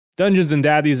Dungeons and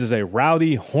Daddies is a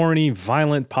rowdy, horny,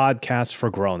 violent podcast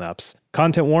for grown-ups.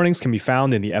 Content warnings can be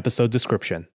found in the episode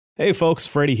description. Hey folks,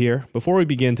 Freddie here. Before we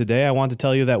begin today, I want to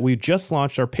tell you that we just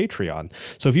launched our Patreon.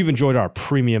 So if you've enjoyed our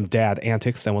premium dad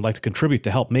antics and would like to contribute to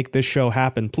help make this show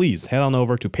happen, please head on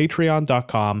over to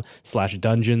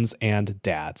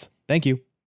patreon.com/dungeonsanddads. Thank you.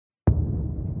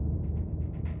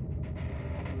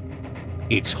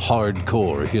 It's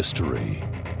hardcore history.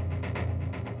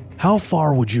 How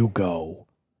far would you go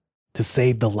to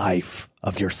save the life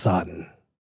of your son?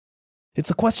 It's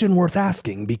a question worth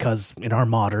asking because in our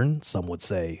modern, some would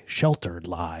say, sheltered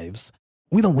lives,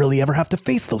 we don't really ever have to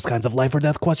face those kinds of life or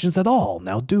death questions at all,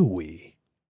 now do we?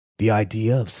 The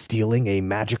idea of stealing a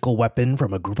magical weapon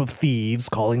from a group of thieves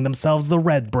calling themselves the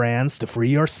Red Brands to free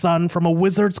your son from a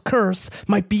wizard's curse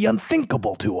might be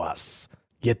unthinkable to us.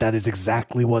 Yet that is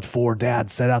exactly what four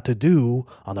dads set out to do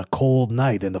on a cold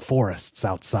night in the forests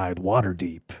outside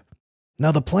Waterdeep.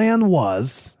 Now the plan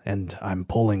was, and I'm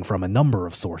pulling from a number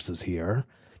of sources here,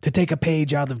 to take a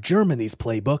page out of Germany's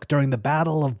playbook during the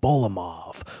Battle of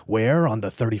Bolimov, where on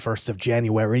the 31st of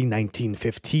January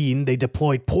 1915 they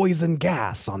deployed poison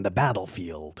gas on the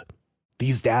battlefield.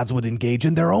 These dads would engage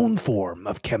in their own form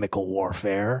of chemical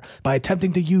warfare by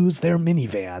attempting to use their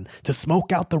minivan to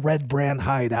smoke out the Red Brand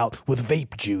hideout with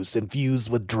vape juice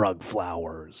infused with drug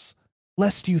flowers.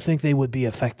 Lest you think they would be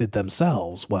affected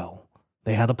themselves, well,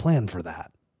 they had a plan for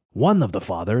that. One of the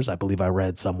fathers, I believe I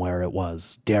read somewhere it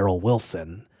was Darryl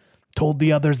Wilson, told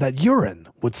the others that urine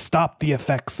would stop the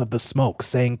effects of the smoke,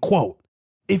 saying, quote,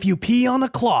 "If you pee on a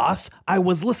cloth, I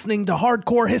was listening to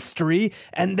hardcore history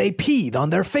and they peed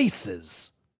on their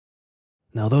faces."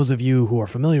 Now those of you who are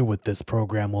familiar with this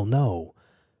program will know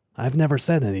I've never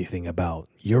said anything about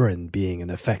urine being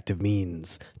an effective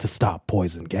means to stop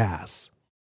poison gas.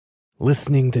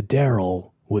 Listening to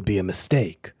Darryl would be a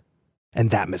mistake, and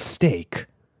that mistake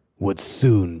would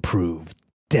soon prove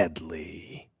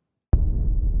deadly.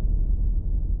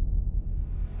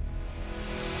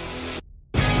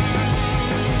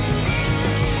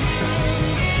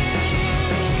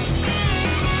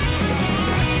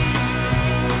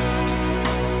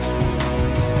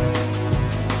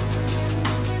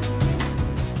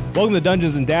 Welcome to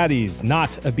Dungeons and Daddies,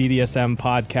 not a BDSM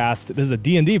podcast. This is a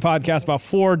D&D podcast about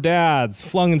four dads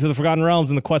flung into the Forgotten Realms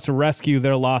in the quest to rescue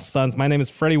their lost sons. My name is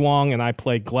Freddie Wong, and I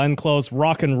play Glenn Close,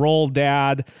 rock and roll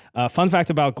dad. Fun fact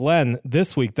about Glenn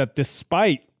this week, that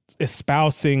despite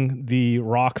espousing the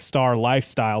rock star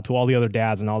lifestyle to all the other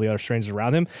dads and all the other strangers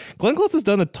around him, Glenn Close has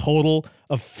done a total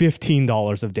of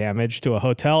 $15 of damage to a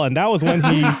hotel, and that was when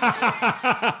he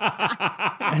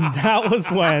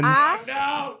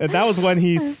that was when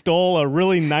he stole a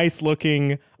really nice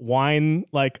looking wine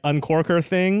like uncorker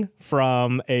thing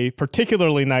from a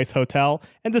particularly nice hotel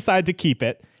and decided to keep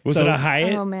it. Was it a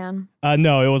Hyatt? Oh, man.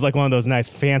 No, it was like one of those nice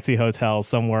fancy hotels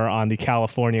somewhere on the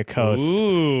California coast.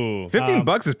 Ooh.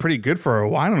 $15 is pretty good for a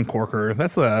wine uncorker.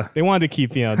 They wanted to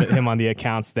keep, him on the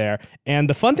accounts there. And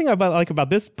the fun thing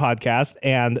about this podcast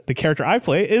and the character I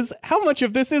play is how much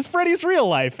of this is Freddie's real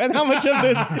life and how much of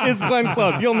this is Glenn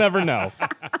Close. You'll never know.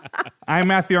 I'm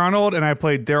Matthew Arnold, and I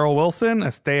play Darryl Wilson,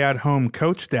 a stay-at-home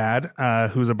coach dad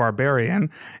who's a barbarian.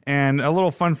 And a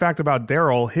little fun fact about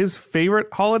Darryl, his favorite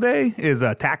holiday is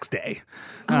tax day.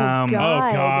 God. Oh,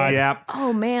 God. Yeah.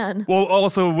 Oh, man. Well,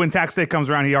 also, when tax day comes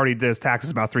around, he already did his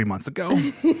taxes about 3 months ago.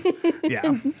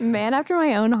 Yeah. Man after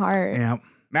my own heart. Yeah.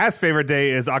 Matt's favorite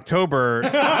day is October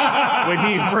when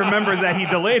he remembers that he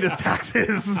delayed his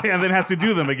taxes and then has to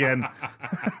do them again.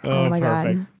 Oh my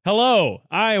perfect. God. Hello,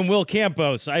 I am Will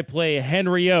Campos. I play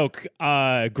Henry Oak,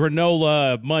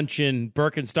 granola munchin,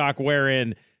 Birkenstock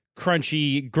wearing,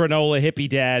 crunchy granola hippie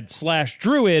dad /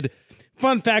 druid.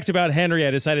 Fun fact about Henry,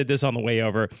 I decided this on the way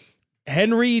over.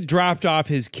 Henry dropped off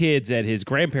his kids at his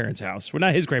grandparents' house. Well,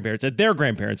 not his grandparents, at their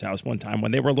grandparents' house one time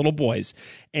when they were little boys.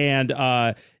 And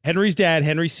Henry's dad,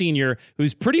 Henry Sr.,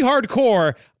 who's pretty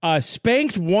hardcore,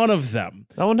 spanked one of them.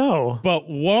 Oh, no. But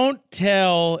won't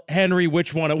tell Henry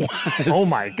which one it was. Oh,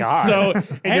 my God. So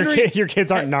Henry, your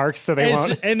kids aren't narcs, so they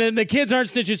won't. And then the kids aren't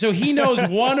snitches, so he knows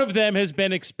one of them has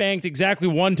been spanked exactly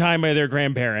one time by their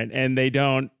grandparent, and he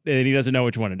doesn't know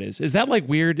which one it is. Is that like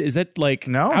weird? Is that like,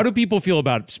 no? How do people feel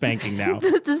about spanking now?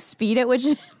 The speed at which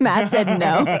Matt said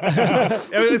no.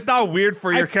 It's not weird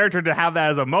for your character to have that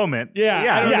as a moment.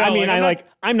 Yeah. I mean,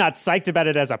 I'm not psyched about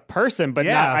it as a person, but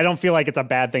I don't feel like it's a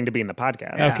bad thing to be in the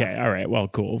podcast. Yeah. Okay, all right, well,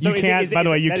 cool. You can't, by the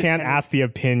way, you can't ask the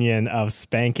opinion of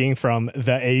spanking from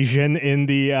the Asian in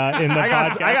the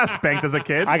podcast. I got spanked as a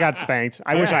kid. I got spanked.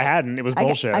 I wish I hadn't. It was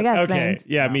bullshit. I got Okay, spanked.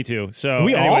 yeah, me too. So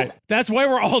We anyway, all? that's why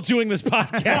we're all doing this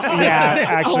podcast. Yeah, isn't it?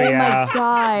 actually, Oh yeah. my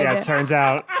God. Yeah, it turns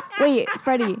out. Wait,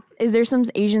 Freddie, Is there some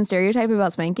Asian stereotype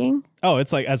about spanking? Oh,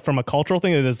 it's like, as from a cultural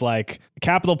thing, it is like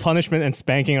capital punishment and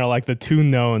spanking are like the two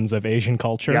knowns of Asian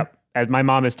culture. Yep. As my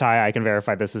mom is Thai, I can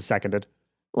verify this is seconded.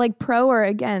 Like pro or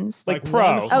against? Like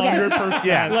pro. 100%.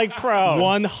 Yeah, like pro.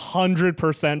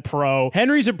 100% pro.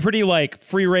 Henry's a pretty like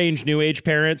free range new age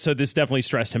parent, so this definitely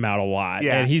stressed him out a lot.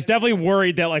 Yeah. And he's definitely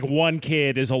worried that like one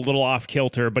kid is a little off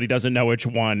kilter, but he doesn't know which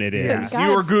one it is. Yeah. God,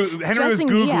 You were it's Henry was stressing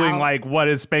me Googling out. like what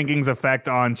is spanking's effect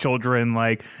on children?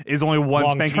 Like, is only one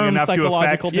Long-term spanking enough to affect?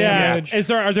 psychological Yeah. damage.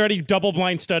 Are there any double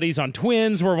blind studies on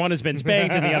twins where one has been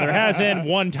spanked and the other hasn't?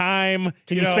 One time.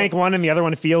 Can you spank one and the other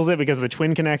one feels it because of the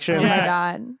twin connection? Oh my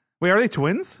God. Wait, are they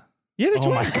twins? Yeah, they're Oh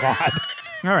my twins. God.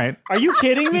 All right. Are you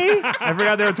kidding me? I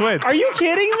forgot they were twins. Are you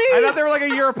kidding me? I thought they were like a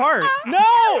year apart.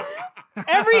 No!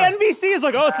 Every NBC is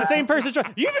like, oh, it's the same person.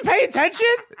 You even pay attention?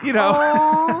 You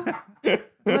know. Oh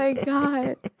my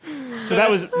God. So that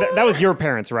was your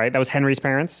parents, right? That was Henry's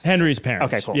parents? Henry's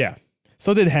parents. Okay, cool. Yeah.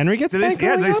 So did Henry get Did they, spanked? yeah,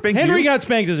 did growing they up? spank Henry you? got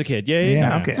spanked as a kid. Yeah.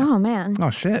 Yeah, okay. Oh man.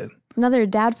 Oh, shit. Another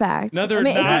dad fact. Another I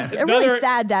mean, it's a really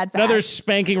sad dad fact. Another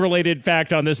spanking related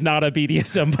fact on this not a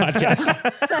BDSM podcast.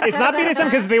 It's not BDSM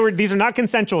because these are not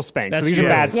consensual spanks. That's So these are true.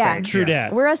 bad Yeah. spanks. True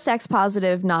dad. We're a sex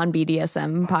positive non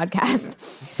BDSM podcast.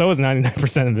 So is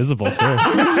 99% Invisible, too.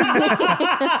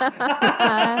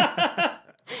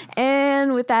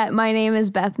 And with that, my name is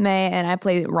Beth May, and I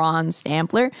play Ron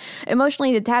Stampler,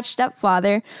 emotionally detached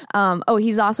stepfather.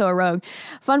 He's also a rogue.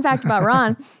 Fun fact about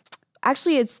Ron.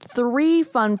 Actually, it's 3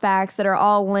 fun facts that are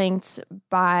all linked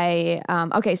by...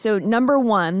 so number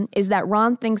 1 is that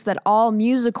Ron thinks that all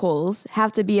musicals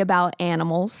have to be about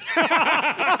animals.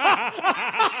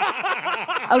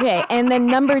 Okay, and then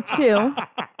number 2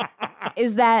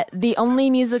 is that the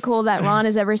only musical that Ron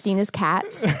has ever seen is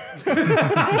Cats.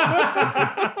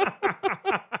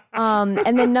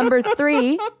 And then number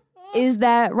 3 is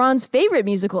that Ron's favorite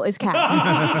musical is Cats.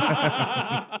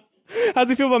 How's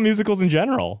he feel about musicals in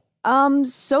general?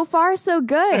 So far so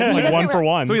good. He Like doesn't one for re-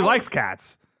 one. So he likes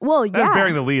cats. Well, That's yeah.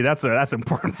 bearing the lead. That's an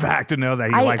important fact to know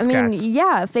that he likes I mean, cats.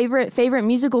 yeah, favorite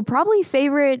musical, probably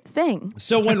favorite thing.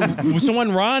 So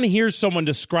when Ron hears someone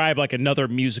describe like another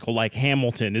musical like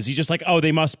Hamilton, is he just like, oh,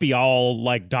 they must be all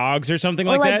like dogs or something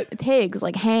Or like like that? pigs,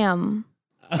 like ham.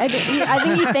 I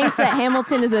think he thinks that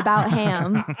Hamilton is about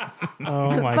ham.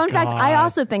 Oh my Fun God. fact, I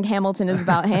also think Hamilton is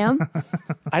about ham.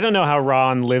 I don't know how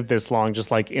Ron lived this long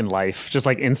just like in life, just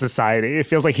like in society. It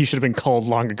feels like he should have been culled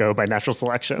long ago by natural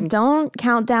selection. Don't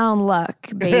count down luck,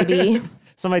 baby.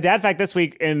 So my dad fact this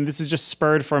week, and this is just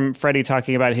spurred from Freddie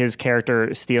talking about his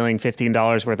character stealing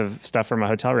 $15 worth of stuff from a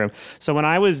hotel room. So when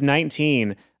I was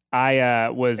 19, I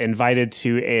was invited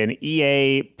to an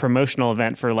EA promotional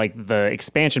event for like the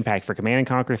expansion pack for Command &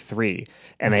 Conquer 3.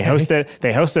 And they host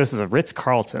us at the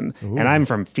Ritz-Carlton. And I'm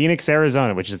from Phoenix,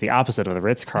 Arizona, which is the opposite of the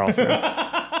Ritz-Carlton.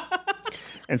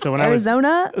 And so when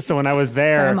Arizona? when I was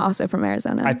there, So I'm also from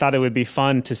Arizona. I thought it would be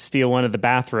fun to steal one of the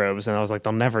bathrobes. And I was like,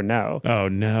 they'll never know. Oh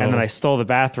no. And then I stole the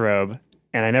bathrobe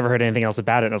and I never heard anything else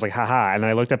about it. And I was like, haha. And then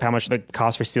I looked up how much the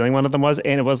cost for stealing one of them was.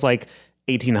 And it was like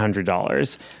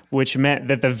 $1,800, which meant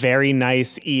that the very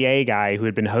nice EA guy who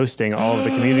had been hosting all of the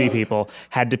community people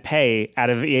had to pay out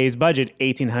of EA's budget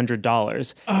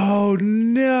 $1,800. Oh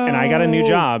no. And I got a new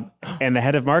job. And the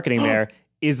head of marketing there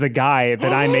is the guy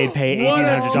that I made pay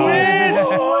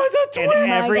 $1,800. And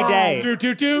every God. day,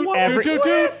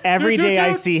 every day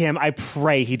I see. see him, I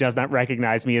pray he does not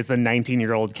recognize me as the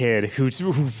 19-year-old kid who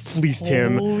fleeced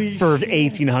him for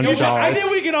 $1,800. I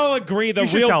think we can all agree the You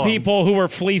should real tell him. people who were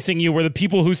fleecing you were the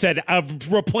people who said a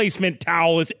replacement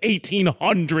towel is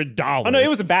 $1,800. Oh no, it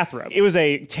was a bathrobe. It was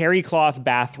a terry cloth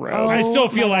bathrobe. Oh. I still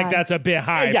feel my like God. that's a bit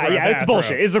high. yeah, for a it's bathrobe.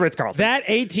 bullshit. It's the Ritz-Carlton. That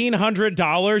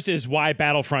 $1,800 is why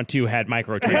Battlefront 2 had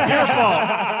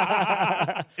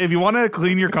microtransactions. If you want to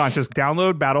clean your conscience,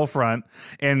 download Battlefront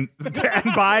and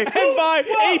buy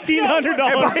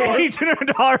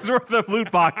 $1,800 worth of loot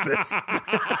boxes.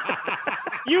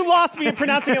 You lost me in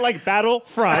pronouncing it like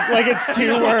Battlefront, like it's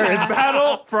 2 words.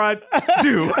 Battlefront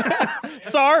 2.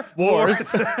 Star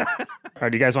Wars. All right,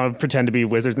 do you guys want to pretend to be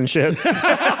wizards and shit?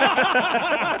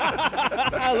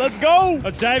 Let's go.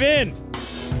 Let's dive in.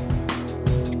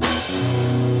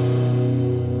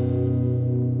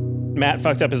 Matt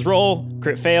fucked up his roll,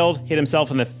 crit failed, hit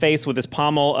himself in the face with his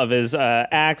pommel of his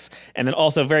axe, and then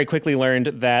also very quickly learned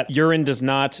that urine does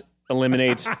not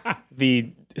eliminate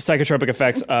the psychotropic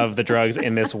effects of the drugs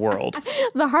in this world.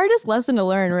 The hardest lesson to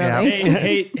learn, really.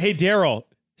 Hey, Darryl.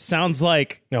 Sounds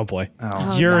like Oh boy.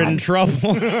 you're in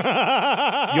trouble.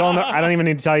 You all know. I don't even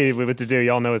need to tell you what to do.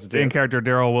 You all know what to do. In character,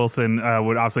 Darryl Wilson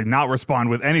would obviously not respond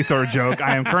with any sort of joke.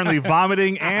 I am currently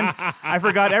vomiting, and I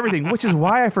forgot everything, which is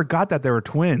why I forgot that there were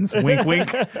twins. Wink,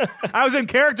 wink. I was in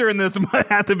character in this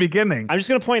at the beginning. I'm just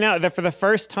going to point out that for the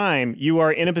first time, you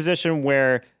are in a position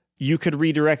where you could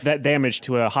redirect that damage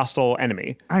to a hostile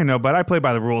enemy. I know, but I play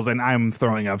by the rules, and I'm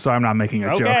throwing up, so I'm not making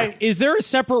a joke. Is there a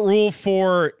separate rule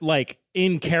for like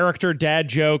in character dad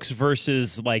jokes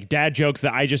versus like dad jokes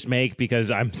that I just make because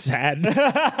I'm sad and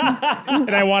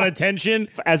I want attention?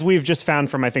 As we've just found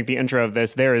from, I think, the intro of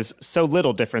this, there is so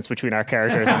little difference between our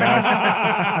characters and us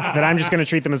that I'm just going to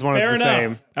treat them as one Fair as the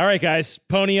enough. same. All right, guys,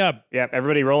 pony up. Yep,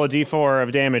 everybody roll a d4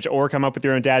 of damage or come up with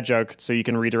your own dad joke so you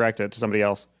can redirect it to somebody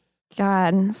else.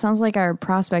 God, sounds like our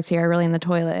prospects here are really in the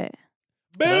toilet.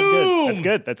 Boom! That's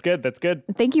good. That's good. That's good.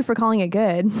 Thank you for calling it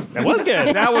good. That was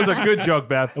good. That was a good joke,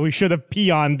 Beth. We should have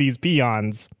peoned these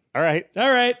peons. All right. All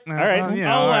right. All right.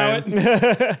 Yeah, I'll all allow right.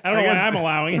 it. I don't know why I'm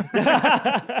allowing it.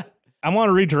 I want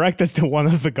to redirect this to one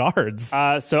of the guards.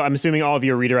 So I'm assuming all of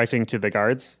you are redirecting to the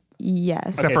guards. Yes.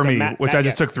 Except for so me, Matt, I just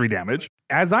yeah. took 3 damage.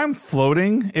 As I'm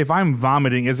floating, if I'm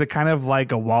vomiting, is it kind of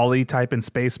like a Wall-E type in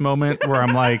space moment where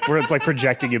I'm like, Where it's like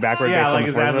projecting you backward. yeah, based like on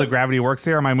is the that force how of the it? gravity works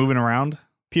here? Am I moving around?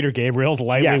 Peter Gabriel's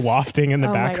lightly Yes. wafting in the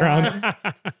Oh my background.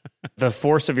 The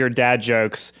force of your dad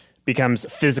jokes becomes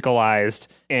physicalized,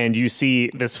 and you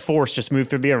see this force just move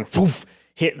through the air and poof,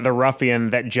 hit the ruffian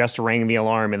that just rang the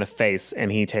alarm in the face,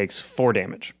 and he takes 4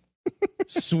 damage.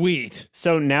 Sweet.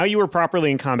 So now you are properly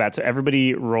in combat, so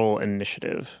everybody roll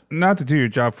initiative. Not to do your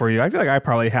job for you. I feel like I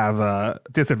probably have a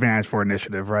disadvantage for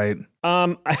initiative, right?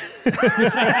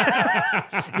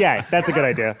 Yeah, that's a good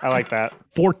idea. I like that.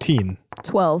 14.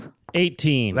 12.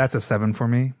 18. That's a 7 for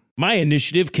me. My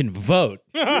initiative can vote.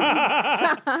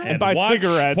 and buy watch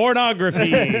cigarettes.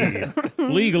 pornography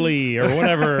legally or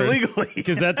whatever. Legally.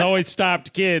 Because that's always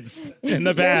stopped kids in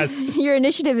the past. Your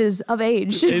initiative is of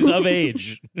age. Is of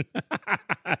age.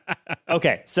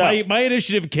 Okay, so My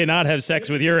initiative cannot have sex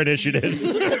with your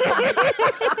initiatives. There's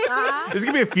going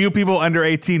to be a few people under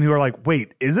 18 who are like,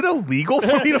 wait, is it illegal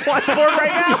for me to watch porn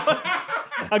right now?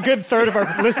 a good third of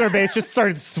our listener base just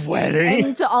started sweating.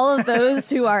 And to all of those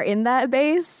who are in that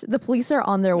base, the police are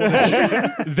on their way.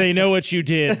 They know what you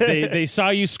did. They saw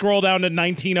you scroll down to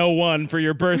 1901 for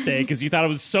your birthday because you thought it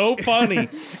was so funny.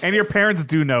 And your parents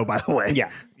do know, by the way.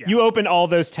 Yeah. You open all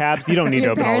those tabs. You don't need to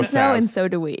Your open all those parents know, tabs. and so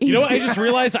do we. You know what? I just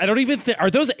realized I don't even think,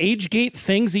 are those age gate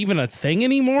things even a thing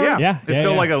anymore? Yeah. It's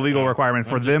still yeah. like a legal requirement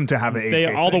for them to have an age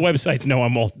gate All thing. the websites know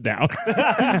I'm old now.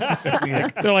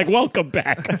 They're like, welcome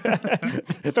back.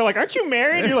 They're like, aren't you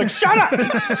married? You're like, shut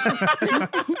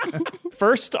up.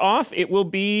 First off, it will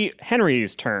be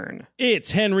Henry's turn. It's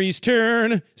Henry's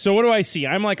turn. So what do I see?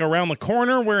 I'm like around the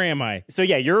corner. Where am I? So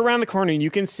yeah, you're around the corner and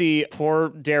you can see poor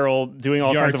Darryl doing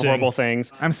all kinds of Yartzing. horrible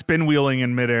things. I'm spin wheeling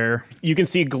in midair. You can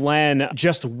see Glenn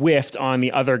just whiffed on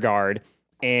the other guard.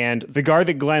 And the guard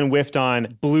that Glenn whiffed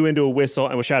on blew into a whistle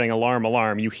and was shouting, alarm,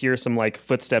 alarm. You hear some like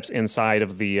footsteps inside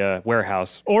of the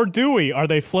warehouse. Or do we? Are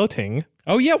they floating?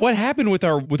 Oh yeah, what happened with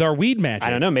our weed magic? I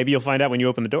don't know. Maybe you'll find out when you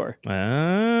open the door.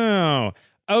 Oh.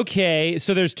 Okay,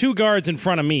 so there's two guards in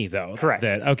front of me, though. Correct.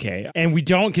 Okay, and we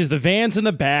don't, because the van's in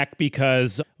the back,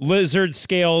 because Lizard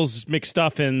Scales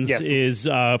McStuffins Yes. is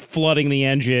flooding the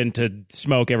engine to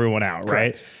smoke everyone out,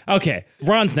 Correct. right? Okay,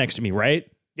 Ron's next to me, right?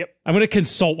 Yep. I'm going to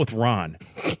consult with Ron.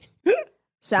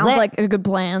 Sounds Ron- like a good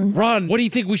plan. Ron, what do you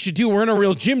think we should do? We're in a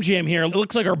real jam here. It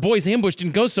looks like our boys' ambush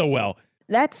didn't go so well.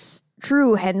 That's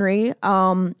true, Henry.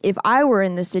 If I were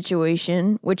in this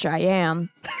situation, which I am,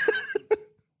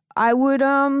 I would,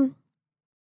 I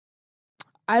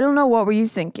don't know, what were you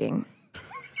thinking?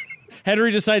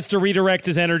 Henry decides to redirect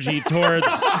his energy towards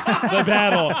the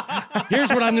battle.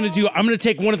 Here's what I'm going to do. I'm going to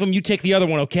take one of them. You take the other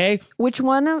one, okay? Which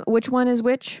one is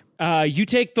which? You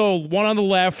take the one on the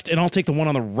left, and I'll take the one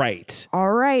on the right.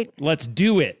 All right, Let's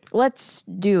do it. let's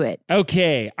do it.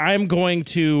 Okay, I'm going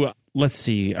to... Let's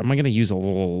see. Am I going to use a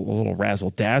little razzle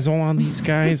dazzle on these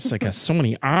guys? I got so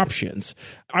many options.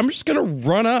 I'm just going to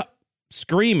run up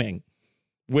screaming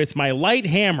with my light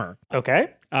hammer, Okay.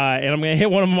 and I'm going to hit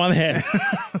one of them on the head.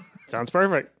 Sounds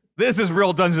perfect. This is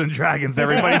real Dungeons and Dragons,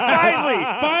 everybody.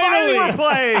 Finally we're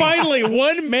playing. Finally,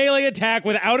 one melee attack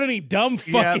without any dumb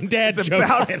fucking dad it's jokes.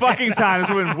 about in it. fucking time. That's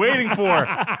what we've been waiting for.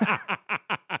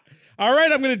 All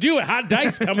right, I'm going to do it. Hot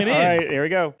dice coming in. All right, here we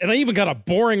go. And I even got a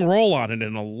boring roll on it,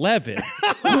 an 11.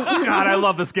 God, I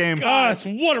love this game. Gosh,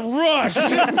 what a rush.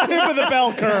 Tip of the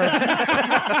bell curve.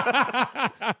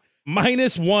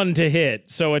 -1 to hit,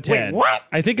 so a 10. Wait, what?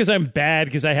 I think because I'm bad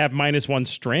because I have -1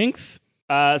 strength.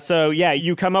 So yeah,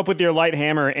 you come up with your light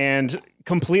hammer and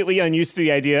completely unused to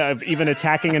the idea of even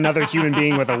attacking another human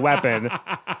being with a weapon,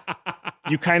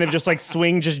 you kind of just like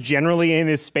swing just generally in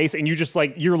his space, and you just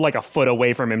like, you're like a foot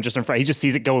away from him just in front. He just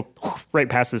sees it go right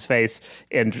past his face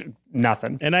and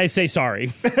nothing. And I say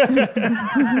sorry.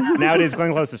 Now it is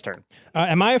Glenn Close's turn.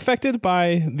 Am I affected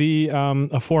by the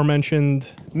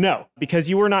aforementioned? No, because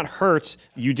you were not hurt.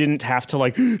 You didn't have to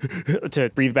like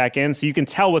to breathe back in, so you can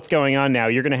tell what's going on now.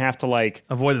 You're going to have to like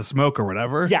Avoid the smoke or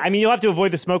whatever. yeah, I mean, you'll have to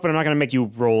avoid the smoke, but I'm not going to make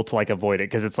you roll to like avoid it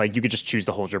because it's like you could just choose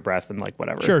to hold your breath and like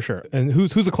whatever. Sure. And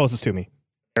who's the closest to me?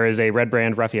 There is a red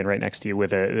brand ruffian right next to you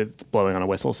with it's blowing on a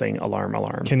whistle saying alarm,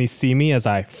 alarm. Can he see me as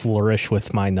I flourish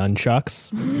with my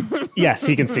nunchucks? Yes,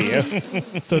 he can see you.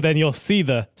 So then you'll see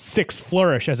the 6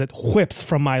 flourish as it whips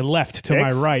from my left to my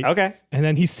 6? right. Okay. And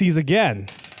then he sees again.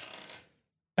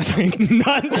 As I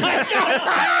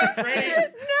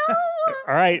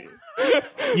All right.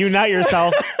 You nut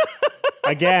yourself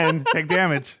again. Take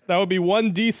damage. That would be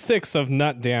 1d6 of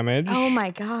nut damage. Oh my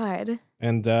God.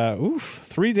 And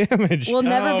 3 damage. We'll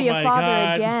never Oh be a my father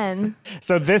God. again.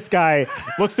 So this guy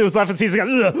looks to his left and sees like,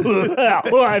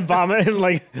 and vomit and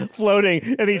like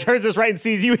floating. And he turns to his right and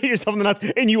sees you hit yourself in the nuts.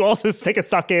 And you also take a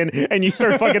suck in and you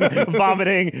start fucking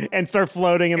vomiting and start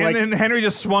floating. And And like, then Henry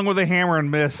just swung with a hammer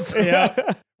and missed. Yeah.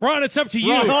 Ron, it's up to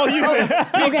you.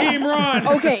 Big game, Ron.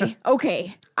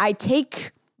 Okay. I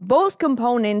take both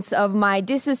components of my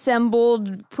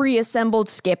disassembled, pre-assembled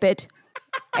skip-it,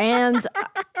 and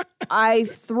I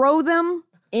throw them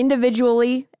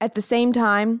individually at the same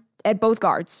time at both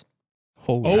guards.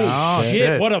 Holy Oh, shit.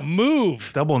 shit. What a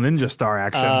move. Double ninja star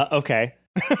action. okay.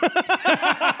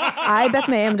 I, Beth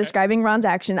May, am describing Ron's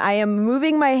action. I am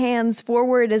moving my hands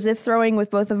forward as if throwing with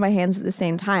both of my hands at the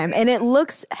same time, and it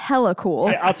looks hella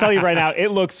cool. I'll tell you right now, it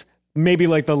looks maybe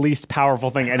like the least powerful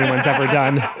thing anyone's ever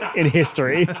done in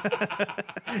history.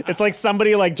 It's like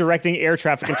somebody like directing air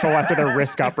traffic control after their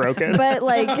wrist got broken. But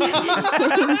like,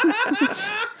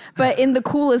 but in the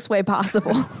coolest way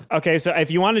possible. Okay, so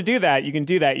if you want to do that, you can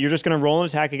do that. You're just going to roll an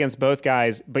attack against both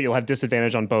guys, but you'll have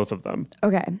disadvantage on both of them.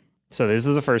 Okay. So this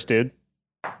is the first dude.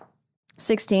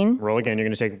 16, Roll again. You're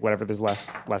going to take whatever is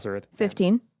lesser.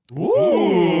 15. So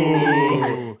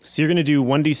you're going to do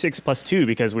 1d6 plus 2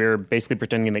 because we're basically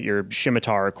pretending that your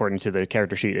scimitar, according to the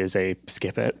character sheet, is a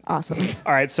skip it. Awesome.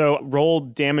 All right, so roll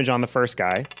damage on the first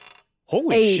guy.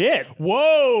 Holy 8. shit.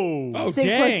 Whoa. Oh, 6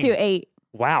 dang. plus 2, 8.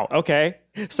 Wow. Okay.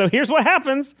 So here's what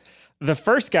happens. The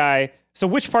first guy. So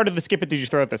which part of the skip it did you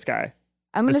throw at this guy?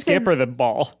 I'm The gonna say skip or the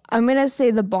ball? I'm gonna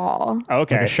say the ball.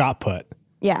 Okay. Like a shot put.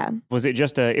 Yeah. Was it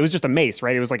just a? It was just a mace,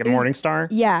 right? It was like a morning star.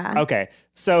 Yeah. Okay.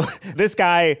 So this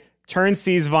guy turns,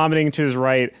 sees vomiting to his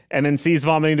right, and then sees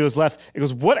vomiting to his left. He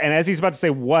goes, "What?" And as he's about to say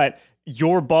 "what,"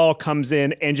 your ball comes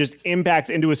in and just impacts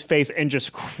into his face and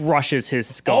just crushes his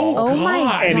skull. Oh my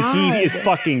God. And he is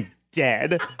fucking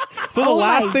dead. So the Oh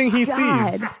last my thing he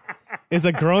God. sees is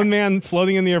a grown man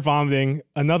floating in the air vomiting,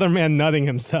 another man nutting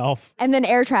himself. And then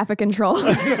air traffic control.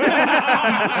 And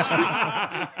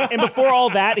before all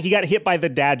that, he got hit by the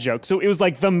dad joke. So it was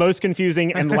like the most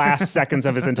confusing and last seconds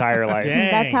of his entire life.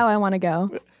 Dang. That's how I want to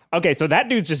go. Okay, so that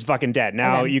dude's just fucking dead.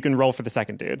 Now Okay. you can roll for the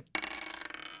second dude.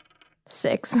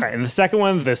 6. All right, and the second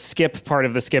one, the skip part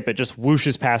of the skip, it just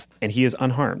whooshes past and he is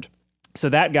unharmed. So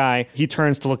that guy, he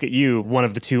turns to look at you, one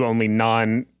of the two only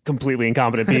completely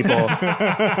incompetent people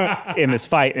in this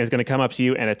fight, and is going to come up to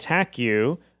you and attack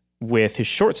you with his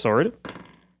short sword.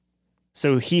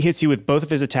 So he hits you with both of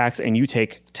his attacks and you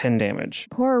take 10 damage.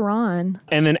 Poor Ron.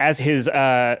 And then as his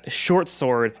short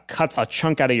sword cuts a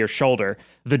chunk out of your shoulder,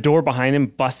 the door behind him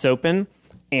busts open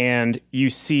and you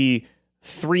see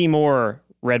 3 more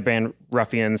red band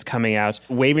ruffians coming out,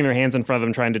 waving their hands in front of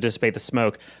them, trying to dissipate the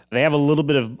smoke. They have a little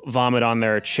bit of vomit on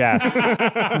their chests,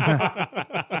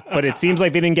 but it seems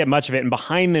like they didn't get much of it. And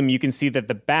behind them, you can see that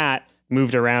the bat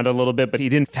moved around a little bit, but he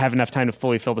didn't have enough time to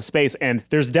fully fill the space. And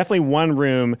there's definitely one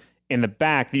room in the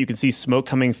back that you can see smoke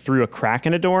coming through a crack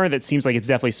in a door that seems like it's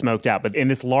definitely smoked out. But in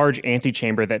this large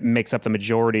antechamber that makes up the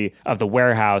majority of the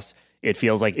warehouse, it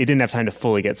feels like it didn't have time to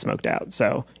fully get smoked out.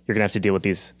 So you're going to have to deal with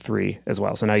these 3 as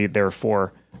well. So now there are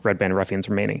 4 red band ruffians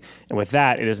remaining. And with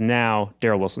that, it is now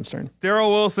Darryl Wilson's turn. Darryl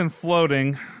Wilson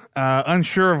floating,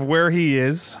 unsure of where he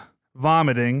is,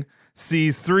 vomiting,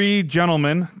 sees 3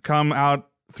 gentlemen come out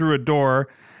through a door,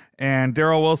 and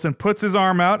Darryl Wilson puts his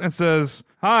arm out and says,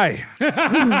 "Hi,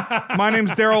 my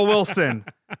name's Darryl Wilson."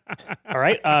 All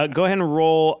right, go ahead and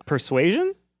roll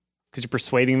persuasion because you're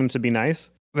persuading them to be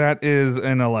nice. That is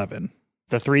an 11.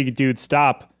 The 3 dudes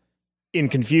stop in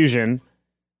confusion,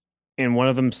 and one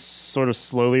of them sort of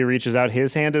slowly reaches out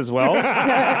his hand as well.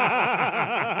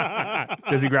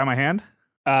 Does he grab my hand?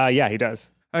 Yeah, he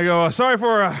does. I go, sorry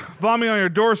for vomiting on your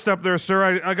doorstep there,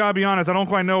 sir. I gotta be honest, I don't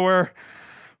quite know where.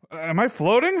 Am I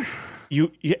floating?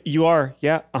 You are,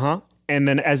 yeah, And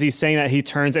then as he's saying that, he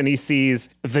turns and he sees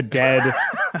the dead,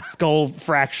 skull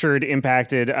fractured,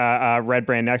 impacted Red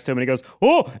Brand next to him, and he goes,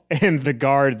 "Oh!" And the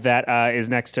guard that is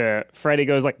next to Freddie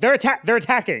goes like, "They're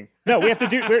attacking. No, we have to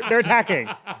do. They're attacking."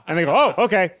 And they go, "Oh,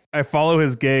 okay." I follow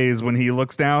his gaze when he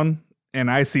looks down, and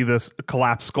I see this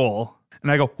collapsed skull,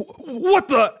 and I go, "What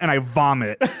the?" And I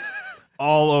vomit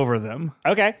all over them.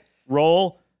 Okay,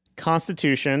 roll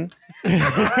Constitution.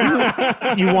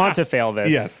 You want to fail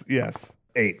this? Yes.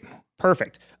 8.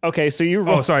 Perfect. Okay, so you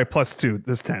roll. Oh, sorry, +2.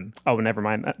 This 10. Oh, never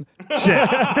mind that.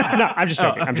 Shit. No, I'm just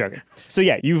joking. I'm joking. So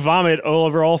yeah, you vomit all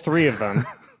over all 3 of them.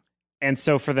 And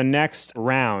so for the next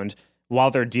round, while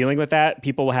they're dealing with that,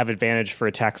 people will have advantage for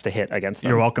attacks to hit against them.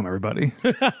 You're welcome, everybody.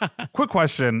 Quick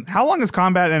question. How long is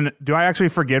combat, and do I actually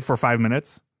forget for 5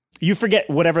 minutes? You forget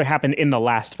whatever happened in the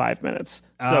last 5 minutes.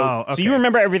 So you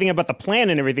remember everything about the plan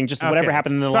and everything, just whatever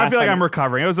happened in the last. So I feel like 5 I'm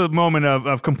recovering. It was a moment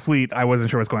of complete. I wasn't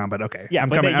sure what's going on, but okay. Yeah, I'm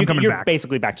coming you're back.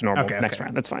 basically back to normal next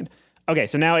round. That's fine. Okay,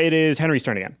 so now it is Henry's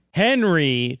turn again.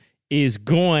 Henry is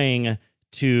going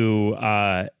to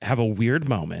have a weird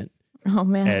moment. Oh,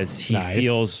 man. As he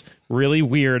feels really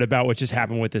weird about what just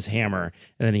happened with his hammer.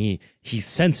 And then he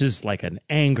senses like an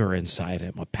anger inside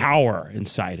him, a power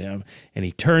inside him, and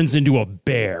he turns into a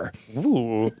bear.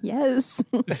 Ooh. Yes.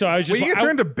 So I was just Well, you can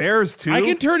turn into bears too? I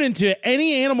can turn into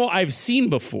any animal I've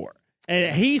seen before.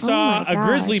 And he saw a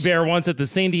grizzly bear once at the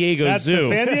San Diego Zoo. The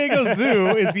San Diego Zoo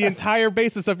is the entire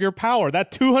basis of your power.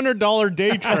 That $200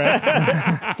 day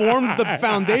trip forms the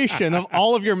foundation of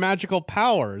all of your magical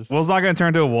powers. Will's not going to turn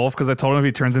into a wolf because I told him if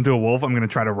he turns into a wolf, I'm going to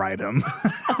try to ride him.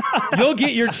 You'll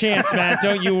get your chance, Matt.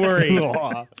 Don't you worry.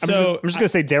 I'm just going to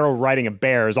say Darryl riding a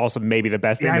bear is also maybe the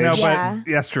best image. I know, Yeah.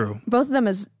 but that's true. Both of them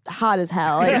is hot as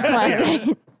hell. I just want to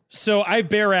say. So I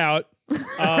bear out.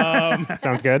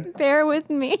 Sounds good. Bear with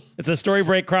me. It's a story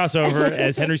break crossover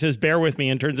as Henry says, "Bear with me,"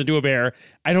 and turns into a bear.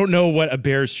 I don't know what a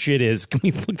bear's shit is. Can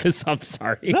we look this up?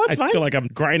 Sorry. No, it's I fine. feel like I'm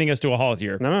grinding us to a halt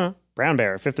here. No. Brown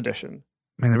bear, 5th edition.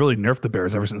 Man, they really nerfed the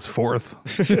bears ever since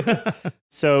 4th.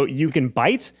 So you can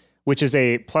bite, which is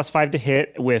a +5 to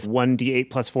hit with 1d8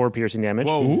 +4 piercing damage.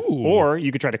 Whoa. Or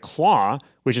you could try to claw,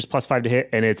 which is +5 to hit,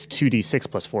 and it's 2d6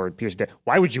 +4 piercing damage.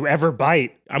 Why would you ever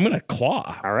bite? I'm going to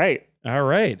claw. All right. All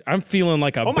right. I'm feeling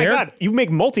like a Oh my bear. god, you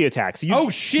make multi-attacks. Oh,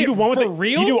 shit, You do one with for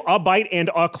real? You do a bite and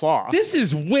a claw. This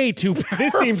is way too powerful.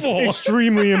 This seems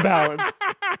extremely imbalanced.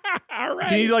 All right.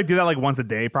 Can you do that once a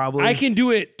day, probably? I can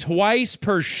do it twice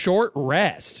per short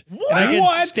rest. What? And I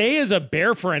can stay as a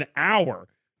bear for an hour.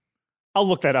 I'll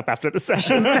look that up after the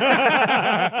session. All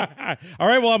right,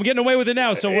 well, I'm getting away with it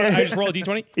now. So what, I just roll a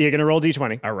d20? You're going to roll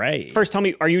d20. All right. First, tell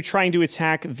me, are you trying to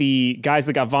attack the guys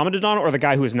that got vomited on or the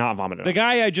guy who is not vomited on? The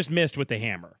guy I just missed with the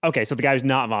hammer. Okay, so the guy who's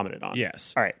not vomited on.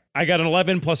 Yes. All right. I got an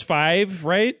 11 + 5,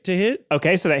 right, to hit?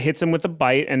 Okay, so that hits him with the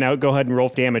bite, and now go ahead and roll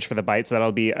damage for the bite. So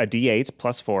that'll be a d8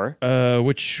 +4.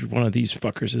 Which one of these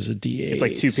fuckers is a d8? It's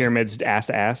like 2 pyramids, ass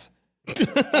to ass.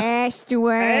 Ass to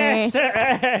ass.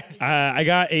 I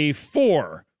got a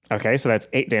 4. Okay, so that's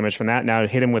 8 damage from that. Now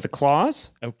hit him with the claws.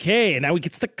 Okay, and now he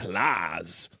gets the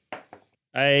claws.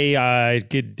 I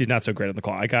did not so great on the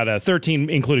claw. I got a 13,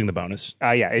 including the bonus.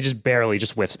 Yeah, it just barely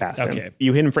whiffs past him. Okay.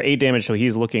 You hit him for 8 damage, so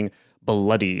he's looking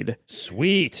bloodied.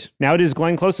 Sweet. Now it is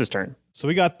Glenn Close's turn. So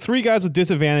we got 3 guys with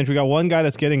disadvantage. We got one guy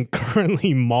that's getting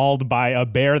currently mauled by a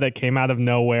bear that came out of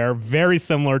nowhere, very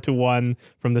similar to one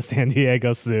from the San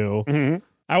Diego Zoo. Mm-hmm.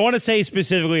 I want to say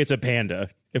specifically it's a panda,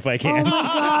 if I can. Oh,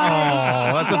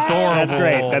 that's adorable. That's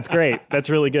great. That's great. That's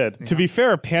really good. To be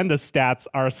fair, panda stats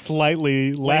are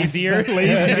slightly Lazier?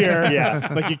 lazier. Yeah.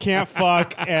 Like you can't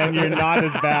fuck and you're not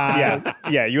as bad.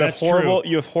 Yeah, you have That's horrible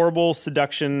true. you have horrible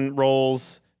seduction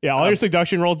rolls. Yeah, all your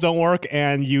seduction rolls don't work,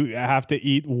 and you have to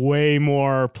eat way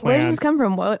more plants. Where does this come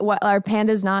from? What are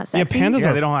pandas not sexy? Yeah, pandas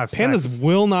Yeah, are. they don't have pandas sex.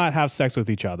 will not have sex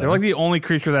with each other. They're like the only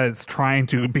creature that is trying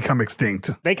to become extinct.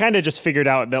 They kind of just figured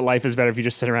out that life is better if you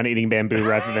just sit around eating bamboo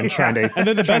rather than trying to. and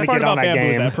then the trying best to part get on about that bamboo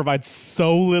is game. that it provides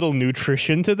so little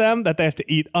nutrition to them that they have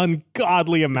to eat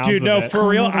ungodly amounts Dude, of no, it. for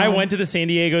real. I went to the San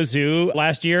Diego Zoo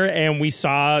last year and we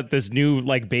saw this new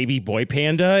like baby boy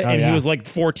panda, and he yeah. was like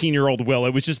 14-year-old Will.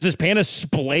 It was just this panda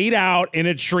splayed out in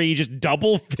a tree, just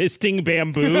double fisting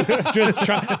bamboo.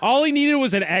 All he needed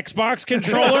was an Xbox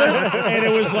controller, and it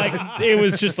was like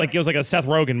a Seth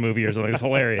Rogen movie or something. It was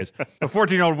hilarious. The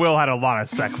 14-year-old Will had a lot of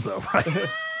sex, though, right?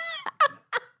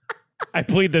 I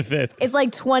plead the fifth. It's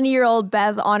like 20-year-old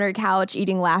Beth on her couch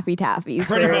eating Laffy Taffies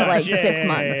for Pretty much. like Yeah, 6 yeah,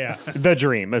 months. yeah. The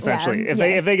dream, essentially. Yeah,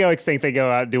 If they go extinct, they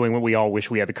go out doing what we all wish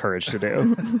we had the courage to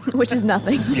do. Which is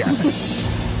nothing.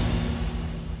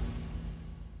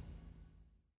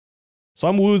 So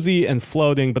I'm woozy and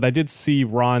floating, but I did see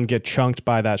Ron get chunked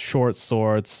by that short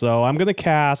sword. So I'm going to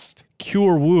cast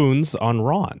Cure Wounds on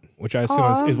Ron, which I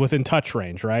assume is within touch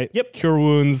range, right? Yep. Cure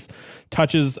Wounds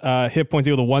touches hit points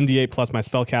equal to 1d8 plus my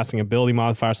spellcasting ability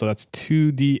modifier. So that's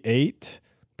 2d8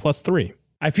 plus 3.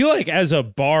 I feel like as a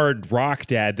bard rock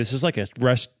dad, this is like a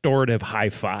restorative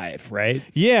high five, right?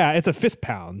 Yeah, it's a fist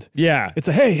pound. Yeah. It's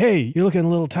a, hey, you're looking a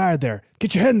little tired there.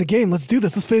 Get your head in the game. Let's do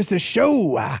this. Let's finish this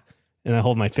show. And I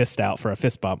hold my fist out for a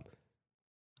fist bump.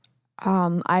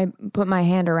 I put my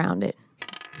hand around it.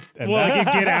 And Well, that,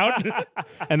 I can get out.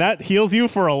 and that heals you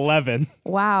for 11.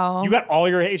 Wow. You got all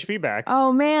your HP back.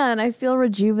 Oh man, I feel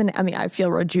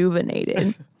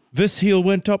rejuvenated. This heal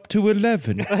went up to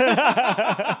 11. All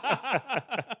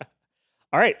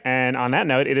right, and on that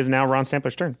note, it is now Ron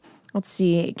Stampler's turn. Let's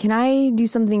see. Can I do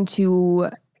something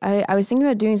to... I was thinking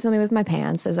about doing something with my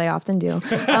pants, as I often do.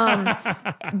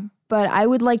 But I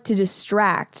would like to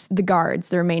distract the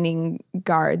remaining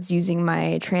guards, using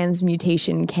my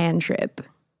transmutation cantrip.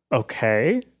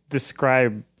 Okay,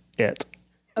 describe it.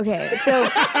 Okay, so...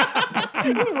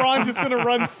 Ron's just going to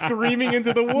run screaming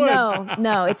into the woods.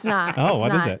 No, it's not. Oh, It's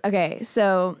what is not. it? Okay,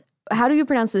 so how do you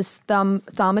pronounce this?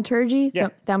 Thaumaturgy? Yeah.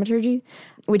 Thaumaturgy?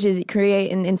 Which is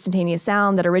create an instantaneous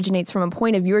sound that originates from a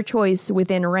point of your choice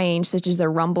within range, such as a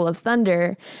rumble of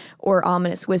thunder or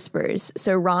ominous whispers.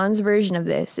 So Ron's version of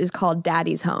this is called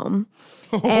Daddy's Home.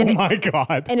 Oh my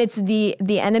God. And it's the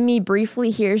enemy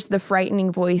briefly hears the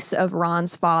frightening voice of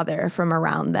Ron's father from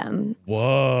around them.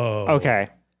 Whoa. Okay,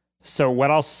 so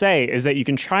what I'll say is that you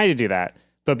can try to do that,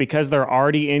 but because they're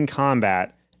already in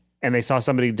combat and they saw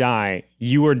somebody die,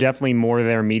 you are definitely more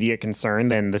their immediate concern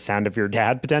than the sound of your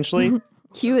dad, potentially.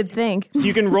 You would think.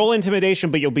 You can roll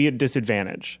intimidation, but you'll be at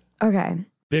disadvantage. Okay.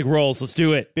 Big rolls. Let's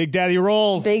do it. Big Daddy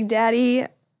rolls. Big Daddy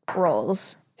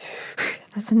rolls.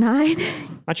 That's a 9. Why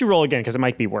don't you roll again, because it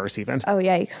might be worse even. Oh,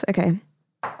 yikes. Okay.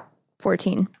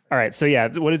 14. All right, so yeah,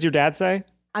 what does your dad say?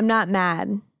 I'm not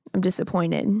mad. I'm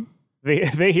disappointed.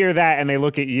 They hear that and they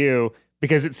look at you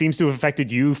because it seems to have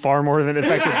affected you far more than it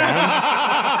affected them.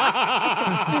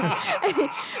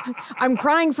 I'm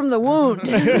crying from the wound.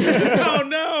 Oh,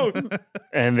 no.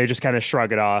 And they just kind of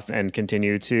shrug it off and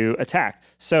continue to attack.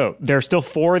 So there's still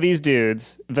 4 of these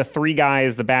dudes. The 3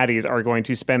 guys, the baddies, are going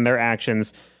to spend their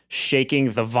actions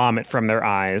shaking the vomit from their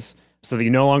eyes so that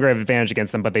you no longer have advantage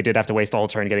against them, but they did have to waste all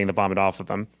turn getting the vomit off of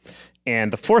them.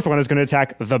 And the 4th one is going to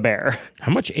attack the bear.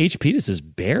 How much HP does this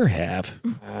bear have?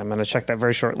 I'm going to check that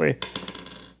very shortly.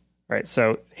 All right,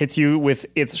 so hits you with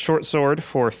its short sword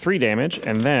for 3 damage,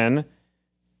 and then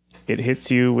it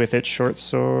hits you with its short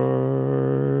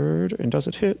sword. And does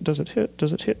it hit? Does it hit?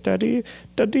 Does it hit, Daddy?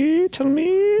 Daddy, tell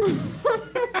me.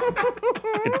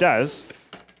 It does.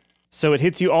 So it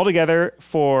hits you all together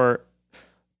for...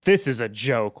 This is a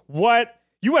joke. What?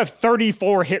 You have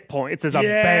 34 hit points as a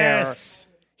bear.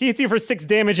 He hits you for 6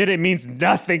 damage and it means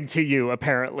nothing to you,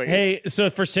 apparently. Hey, so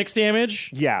for 6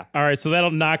 damage? Yeah. All right, so that'll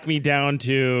knock me down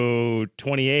to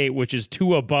 28, which is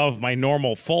 2 above my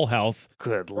normal full health.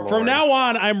 Good lord. From now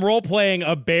on, I'm role-playing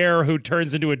a bear who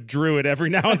turns into a druid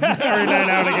every now and again.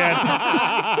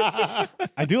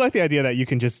 I do like the idea that you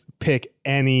can just pick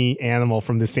any animal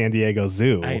from the San Diego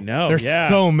Zoo. I know, There's yeah.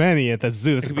 so many at the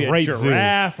zoo. It's a It could be great a zoo.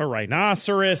 giraffe, a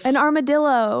rhinoceros. An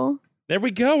armadillo. There we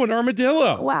go, an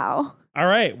armadillo. Wow. All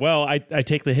right, well, I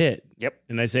take the hit. Yep.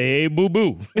 And I say, hey, boo-boo.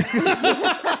 All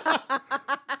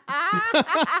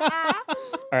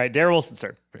right, Darryl Wilson,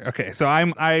 sir. Okay, so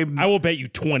I'm I will bet you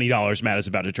 $20 Matt is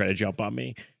about to try to jump on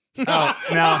me. no.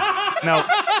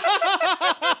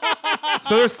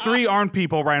 So there's 3 armed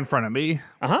people right in front of me.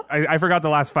 Uh-huh. I forgot the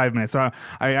last 5 minutes. So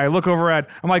I look over I'm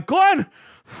like, Glenn,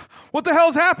 what the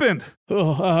hell's happened?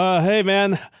 Oh, hey,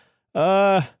 man.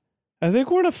 I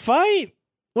think we're in a fight.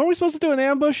 Weren't we supposed to do an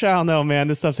ambush? I don't know, man.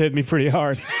 This stuff's hitting me pretty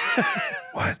hard.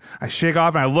 What? I shake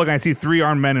off and I look and I see 3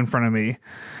 armed men in front of me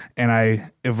and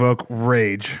I evoke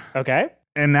rage. Okay.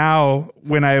 And now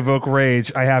when I evoke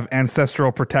rage, I have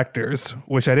ancestral protectors,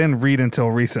 which I didn't read until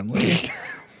recently.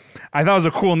 I thought it was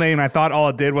a cool name. I thought all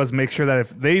it did was make sure that if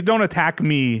they don't attack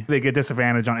me, they get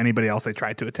disadvantage on anybody else they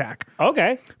try to attack.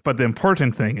 Okay. But the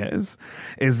important thing is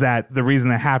that the reason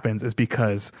that happens is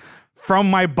because from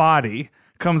my body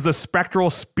comes the spectral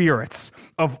spirits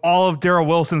of all of Darryl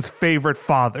Wilson's favorite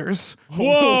fathers.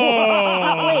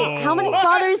 Whoa! Wait, how many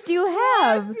fathers do you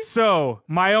have? So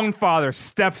my own father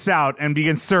steps out and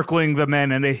begins circling the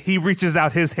men, and he reaches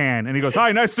out his hand and he goes,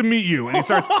 "Hi, nice to meet you." And he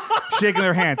starts shaking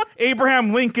their hands.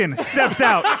 Abraham Lincoln steps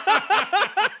out.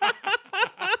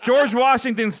 George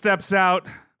Washington steps out.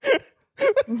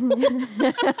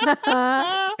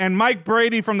 And Mike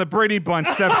Brady from the Brady Bunch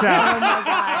steps out. Oh my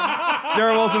God.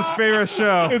 Darryl Wilson's favorite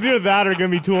show. It's either that or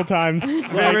going to be Tool Time.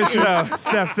 Favorite show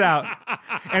steps out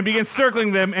and begins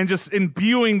circling them and just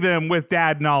imbuing them with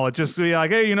dad knowledge. Just to be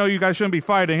like, hey, you guys shouldn't be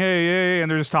fighting. Hey,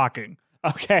 and they're just talking.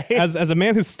 Okay. As a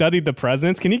man who studied the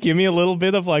presidents, can you give me a little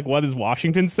bit of like what is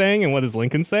Washington saying and what is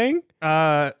Lincoln saying?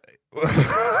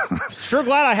 Sure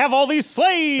glad I have all these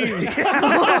slaves.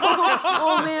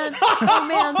 Oh man.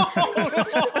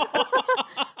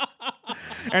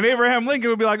 And Abraham Lincoln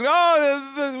would be like,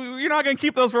 no, you're not going to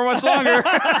keep those for much longer.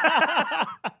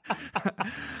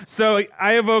 So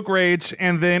I evoke rage,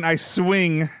 and then I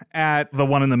swing at the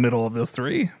one in the middle of those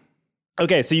three.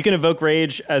 Okay, so you can evoke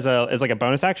rage as like a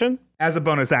bonus action? As a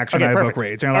bonus action, Okay, I evoke perfect.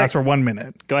 rage, and it lasts for 1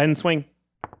 minute. Go ahead and swing.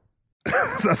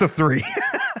 So that's a 3.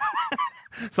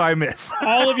 So I miss.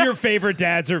 All of your favorite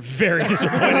dads are very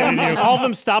disappointed in you. All of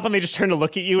them stop and they just turn to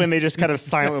look at you and they just kind of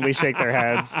silently shake their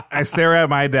heads. I stare at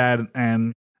my dad,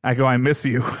 and I go, I miss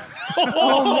you.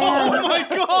 Oh my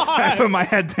God. I put my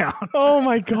head down. Oh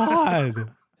my God.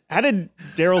 How did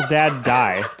Daryl's dad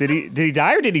die? Did he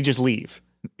die or did he just leave?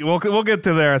 We'll get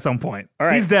to there at some point. All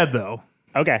right. He's dead, though.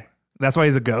 Okay. That's why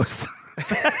he's a ghost.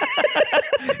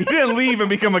 He didn't leave and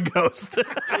become a ghost.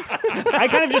 I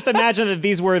kind of just imagine that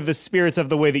these were the spirits of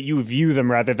the way that you view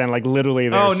them rather than like literally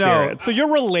their spirits. So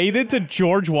you're related to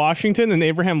George Washington and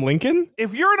Abraham Lincoln?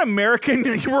 If you're an American,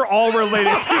 we're all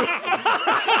related to.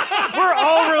 We're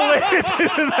all related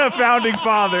to the founding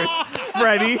fathers,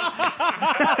 Freddie.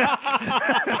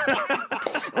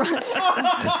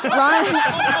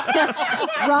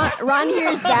 Ron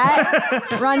hears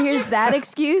that. Ron hears that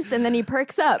excuse, and then he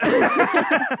perks up.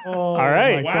 All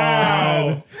right.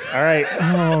 Wow. All right.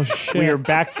 Oh, shit. We are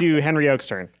back to Henry Oak's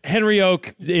turn. Henry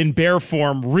Oak, in bear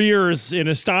form, rears in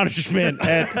astonishment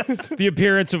at the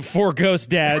appearance of 4 ghost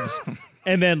dads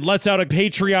and then lets out a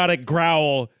patriotic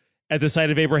growl at the sight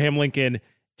of Abraham Lincoln.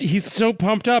 He's so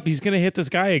pumped up, he's going to hit this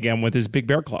guy again with his big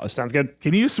bear claws. Sounds good.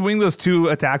 Can you swing those 2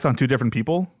 attacks on 2 different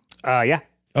people? Yeah.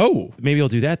 Oh, maybe I'll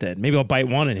do that then. Maybe I'll bite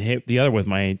one and hit the other with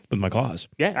my claws.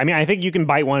 Yeah. I mean, I think you can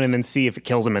bite one and then see if it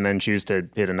kills him and then choose to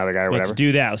hit another guy or Let's whatever.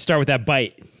 do that. Let's start with that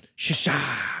bite. Shisha.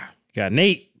 Got an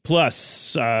 8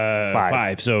 plus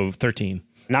 5, so 13.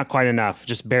 Not quite enough.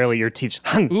 Just barely. Your teeth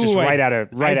just Ooh, right out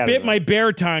of I bit my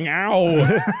bear tongue.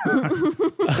 Ow.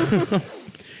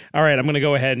 All right, I'm going to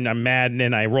go ahead and I'm mad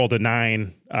and I rolled a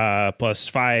 9 plus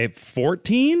 5,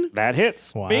 14. That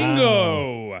hits. Wow.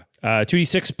 Bingo.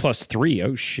 2d6 plus 3.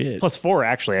 Oh, shit. Plus 4,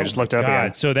 actually. I just looked up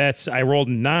again. So I rolled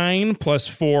 9 plus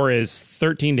 4 is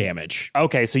 13 damage.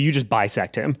 Okay, so you just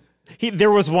bisect him.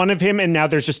 There was one of him, and now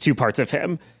there's just 2 parts of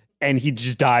him. And he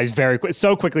just dies very quick.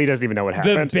 So quickly, he doesn't even know what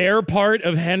The happened. bear part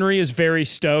of Henry is very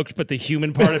stoked, but the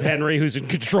human part of Henry, who's in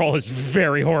control, is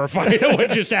very horrified at what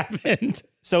just happened.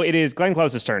 So it is Glenn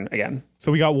Close's turn again.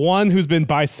 So we got one who's been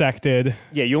bisected.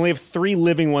 Yeah, you only have 3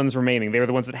 living ones remaining. They were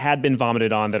the ones that had been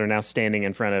vomited on that are now standing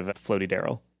in front of Floaty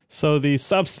Darryl. So the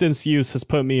substance use has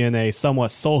put me in a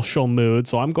somewhat social mood,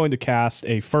 so I'm going to cast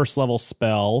a 1st level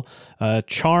spell,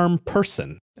 Charm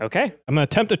Person. Okay. I'm going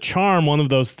to attempt to charm one of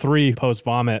those 3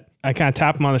 post-vomit. I kind of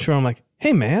tap him on the shoulder. I'm like,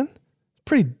 hey, man,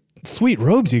 pretty sweet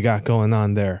robes you got going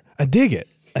on there. I dig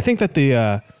it. I think that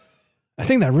that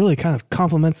really kind of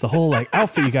complements the whole like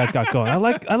outfit you guys got going. I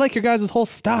like your guys' whole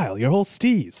style, your whole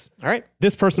steez. All right.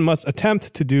 This person must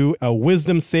attempt to do a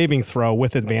wisdom saving throw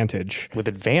with advantage. With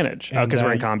advantage. Oh, And, because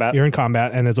we're in combat. You're in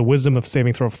combat, and there's a wisdom of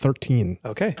saving throw of 13.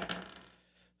 Okay.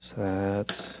 So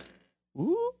that's...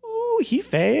 Ooh, he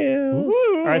fails.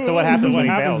 All right, so what happens when What he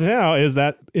happens fails? now is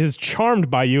that is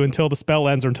charmed by you until the spell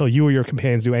ends or until you or your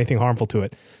companions do anything harmful to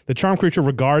it. The charmed creature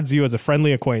regards you as a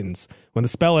friendly acquaintance. When the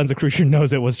spell ends, the creature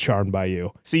knows it was charmed by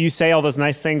you. So you say all those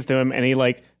nice things to him, and he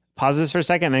like pauses for a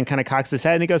second, and then kind of cocks his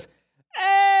head, and he goes,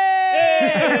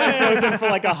 "Hey!" And goes in for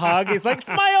like a hug. He's like, "It's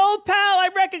my old pal. I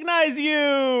recognize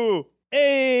you."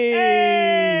 Hey!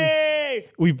 Hey!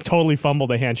 We totally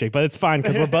fumbled a handshake, but it's fine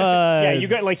because we're buds. Yeah, you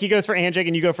go like he goes for a handshake,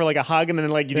 and you go for like a hug, and then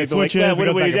like you do It the like, switches, it goes what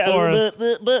do back and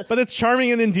you do? But it's charming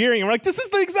and endearing. And we're like, this is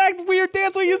the exact weird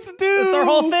dance we used to do. It's our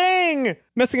whole thing.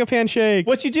 Messing up handshakes.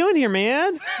 What you doing here,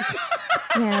 man?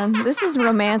 Man, this is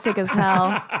romantic as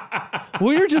hell.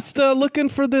 We're just looking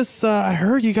for this. I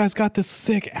heard you guys got this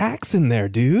sick axe in there,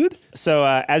 dude. So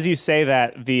as you say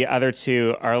that, the other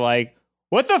 2 are like,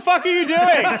 "What the fuck are you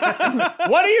doing?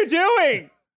 What are you doing?"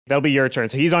 That'll be your turn.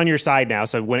 So he's on your side now.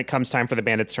 So when it comes time for the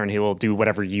bandit's turn, he will do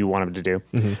whatever you want him to do.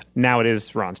 Mm-hmm. Now it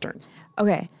is Ron's turn.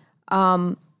 Okay.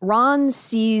 Ron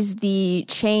sees the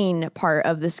chain part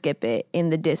of the skip it in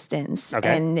the distance.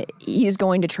 Okay. And he's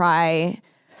going to try,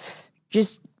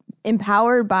 just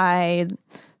empowered by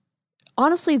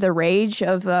honestly, the rage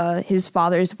of his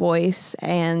father's voice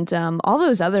and all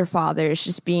those other fathers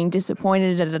just being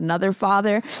disappointed at another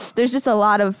father. There's just a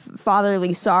lot of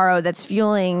fatherly sorrow that's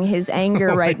fueling his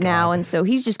anger right now. And so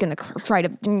he's just going to try to,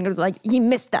 like, he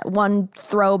missed that one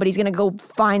throw, but he's going to go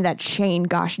find that chain.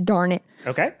 Gosh darn it.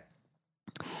 Okay.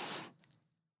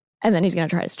 And then he's going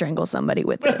to try to strangle somebody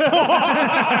with it.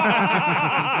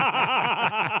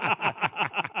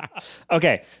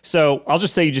 Okay, so I'll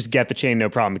just say you just get the chain, no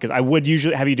problem, because I would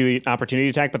usually have you do an opportunity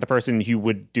attack, but the person you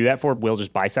would do that for will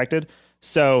just bisect it.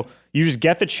 So you just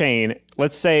get the chain.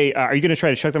 Let's say, are you going to try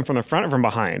to choke them from the front or from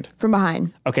behind? From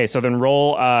behind. Okay, so then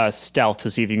roll stealth to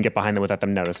see if you can get behind them without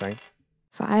them noticing.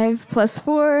 5 +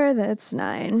 4, that's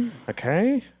 9.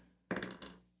 Okay.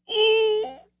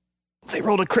 They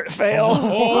rolled a crit fail.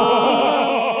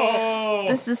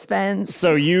 The suspense.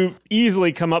 So you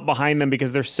easily come up behind them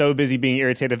because they're so busy being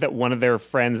irritated that one of their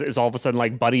friends is all of a sudden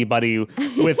like buddy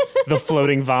with the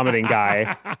floating vomiting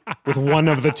guy, with one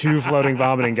of the 2 floating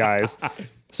vomiting guys.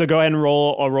 So go ahead and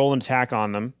roll an attack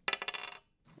on them.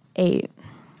 8.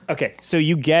 Okay, so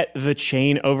you get the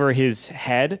chain over his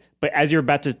head, but as you're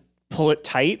about to pull it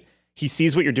tight, he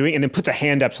sees what you're doing and then puts a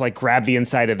hand up to like grab the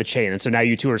inside of the chain. And so now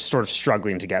you two are sort of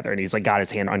struggling together and he's like got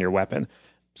his hand on your weapon.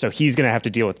 So he's going to have to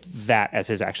deal with that as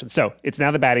his action. So it's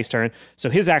now the baddie's turn. So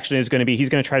his action is going to be, he's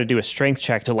going to try to do a strength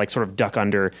check to like sort of duck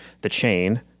under the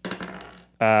chain.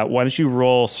 Why don't you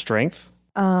roll strength?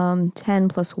 10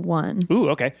 + 1. Ooh,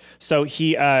 okay. So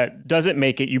he doesn't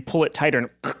make it. You pull it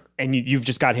tighter and you've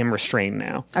just got him restrained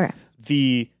now. Okay.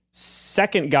 The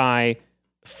second guy,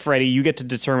 Freddie, you get to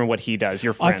determine what he does.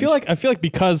 Your friend. I feel like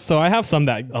because I have some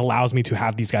that allows me to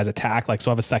have these guys attack. Like,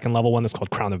 so I have a second level one that's called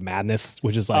Crown of Madness,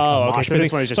 which is like okay. So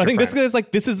this one is just so I think friend.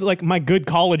 this is like my good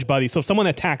college buddy. So if someone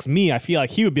attacks me, I feel like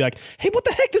he would be like, "Hey, what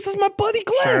the heck? This is my buddy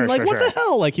Glenn. What the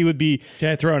hell?" Like he would be. Can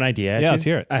I throw an idea at you? Let's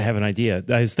hear it. I have an idea.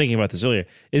 I was thinking about this earlier.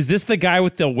 Is this the guy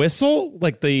with the whistle?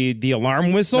 Like the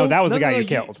alarm whistle? No, that was the guy you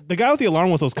killed. The guy with the alarm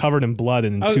whistle is covered in blood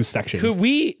in 2 sections. Could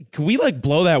we like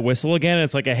blow that whistle again?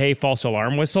 It's like a hey, false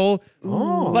alarm whistle.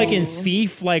 Like in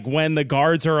Thief, like when the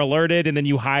guards are alerted and then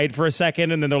you hide for a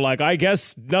second and then they're like, I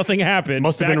guess nothing happened.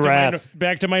 Must have been rats.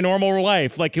 Back to my normal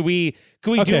life. Like, could we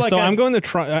do like so I'm going to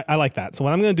try. I like that. So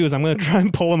what I'm going to do is I'm going to try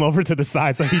and pull him over to the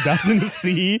side so he doesn't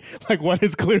see like what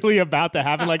is clearly about to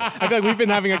happen. Like I feel like we've been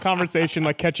having a conversation,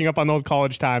 like catching up on old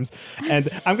college times, and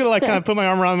I'm going to like kind of put my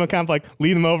arm around him and kind of like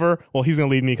lead him over. Well, he's going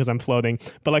to lead me because I'm floating,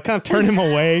 but like kind of turn him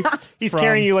away. He's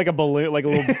carrying you like a balloon, like a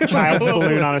little child's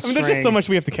balloon on a string. There's just so much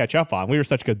we have to catch up on. We were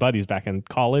such good buddies back in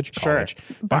college.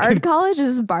 Bard College?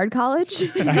 Is this Bard College?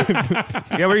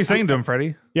 Yeah, what are you saying to him,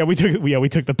 Freddie? Yeah, we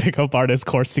took the pickup artist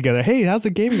course together. Hey, how's the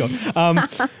game going?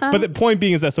 But the point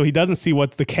being is that so he doesn't see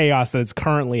what the chaos that is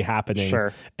currently happening.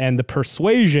 Sure. And the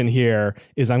persuasion here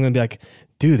is I'm going to be like,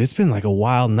 dude, it's been like a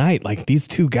wild night. Like these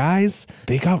 2 guys,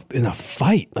 they got in a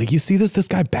fight. Like you see this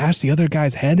guy bash the other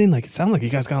guy's head in. Like it sounds like you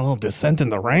guys got a little dissent in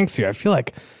the ranks here. I feel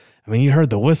like, I mean, you heard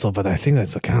the whistle, but I think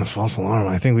that's a kind of false alarm.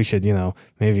 I think we should,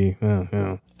 maybe,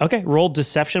 Okay, roll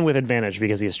deception with advantage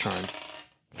because he is charmed.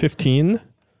 15.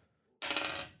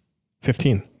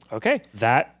 Okay,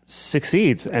 that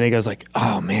succeeds. And he goes like,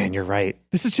 oh man, you're right.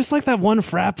 This is just like that one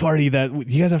frat party that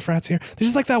you guys have frats here. There's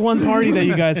just like that one party that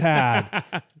you guys had.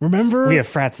 Remember? We have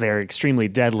frats there, extremely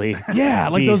deadly. Yeah,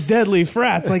 like beasts. those deadly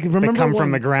frats. Like remember They come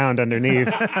from the ground underneath.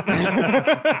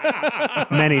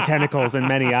 Many tentacles and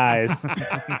many eyes.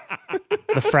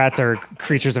 The frats are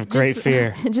creatures of great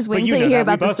fear. Just wait until you hear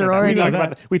about the sororities.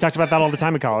 We talked about that all the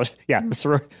time in college. Yeah, the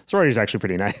sororities are actually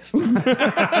pretty nice.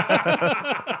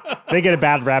 They get a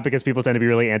bad rap because people tend to be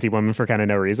really anti-women for kind of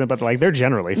no reason, but like they're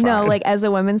generally fine. No, like as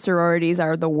a women, sororities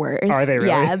are the worst. Are they really?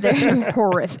 Yeah, they're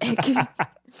horrific.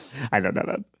 I don't know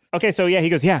that. Okay, so yeah, he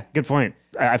goes, yeah, good point.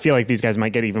 I feel like these guys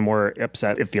might get even more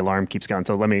upset if the alarm keeps going.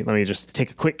 So let me just take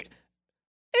a quick.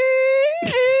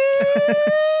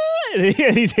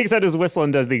 And he takes out his whistle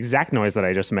and does the exact noise that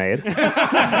I just made. Wait,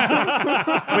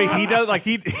 he does like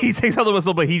he takes out the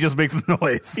whistle, but he just makes the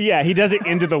noise. Yeah, he does it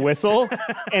into the whistle,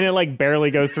 and it like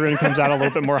barely goes through and comes out a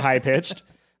little bit more high pitched.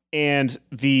 And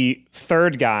the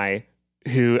third guy,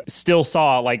 who still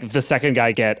saw like the second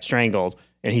guy get strangled,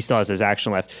 and he still has his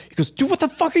action left. He goes, "Dude, what the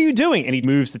fuck are you doing?" And he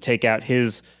moves to take out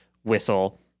his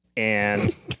whistle,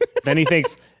 and then he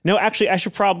thinks, no, actually, I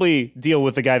should probably deal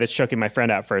with the guy that's choking my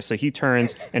friend out first. So he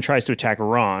turns and tries to attack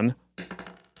Ron.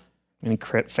 And he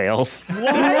crit fails. What?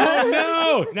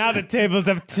 No! Now the tables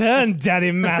have turned,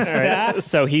 Daddy Master. Right.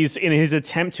 So he's in his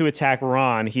attempt to attack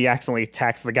Ron, he accidentally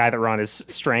attacks the guy that Ron is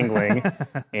strangling.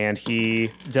 And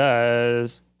he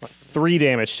does 3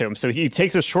 damage to him. So he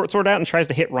takes his short sword out and tries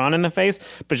to hit Ron in the face,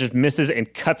 but just misses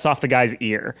and cuts off the guy's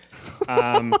ear.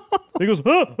 He goes,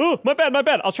 oh, my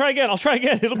bad. I'll try again.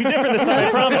 It'll be different this time, I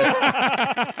promise.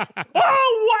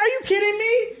 Oh, are you kidding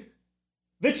me?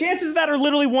 The chances of that are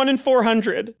literally 1 in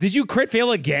 400. Did you crit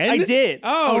fail again? I did.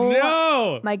 Oh,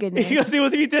 no. My goodness. He goes, it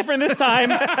will be different this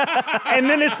time. And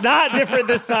then it's not different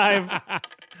this time.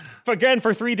 Again,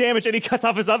 for 3 damage, and he cuts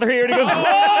off his other ear, and he goes,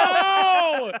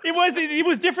 whoa! It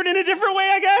was different in a different way,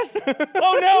 I guess.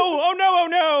 Oh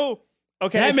no.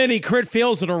 Okay. That many crit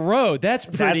fails in a row. That's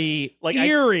pretty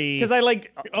eerie. Because I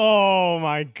like... Oh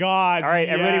my God. All right,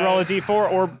 everybody roll a d4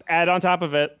 or add on top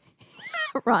of it.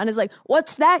 Ron is like,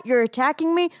 what's that? You're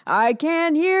attacking me? I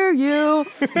can't hear you.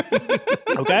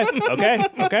 Okay.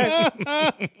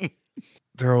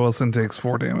 Darryl Wilson takes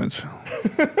 4 damage.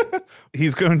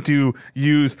 He's going to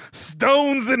use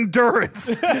Stone's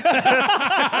Endurance to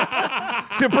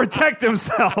protect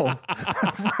himself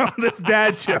from this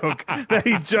dad joke that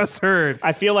he just heard.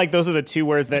 I feel like those are the 2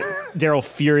 words that Darryl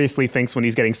furiously thinks when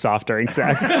he's getting soft during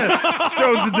sex.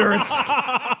 Stone's Endurance.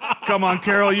 Come on,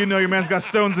 Carol, you know your man's got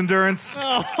Stone's Endurance. 6.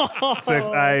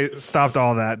 I stopped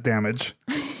all that damage.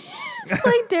 It's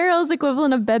like Daryl's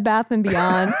equivalent of Bed Bath &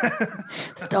 Beyond.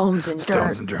 Stone's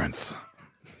Endurance.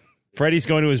 Freddie's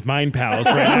going to his mind palace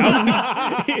right now.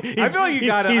 I feel like you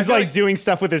gotta... He's like doing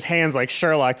stuff with his hands like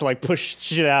Sherlock to like push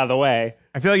shit out of the way.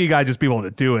 I feel like you gotta just be able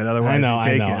to do it. Otherwise,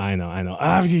 I know.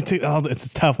 It's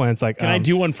a tough one. It's like, Can I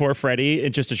do one for Freddie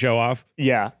just to show off?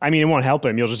 Yeah. I mean, it won't help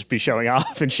him. You'll just be showing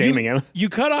off and shaming him. You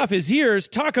cut off his ears.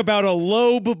 Talk about a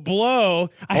lobe blow.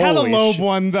 I had a Holy lobe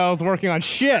one that I was working on.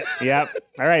 Shit. Yep.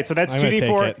 All right. So that's I'm 2d4.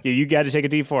 gonna take Yeah, you got to take a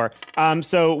d4.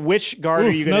 So which guard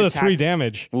are you going to another attack? 3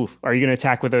 damage. Oof. Are you going to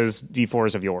attack with those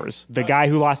d4s of yours? The guy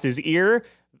who lost his ear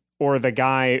or the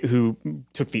guy who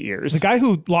took the ears? The guy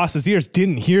who lost his ears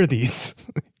didn't hear these.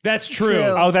 That's true.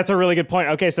 Oh, that's a really good point.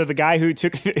 Okay, so the guy who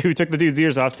took the dude's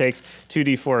ears off takes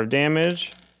 2d4 of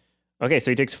damage. Okay,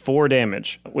 so he takes 4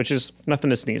 damage, which is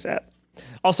nothing to sneeze at.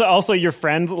 Also, your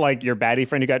friend, like your baddie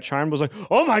friend who got charmed, was like,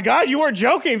 "Oh my God, you weren't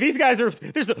joking. These guys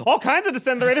there's all kinds of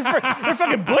dissent. They're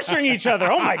fucking butchering each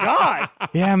other. Oh my God."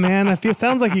 Yeah, man.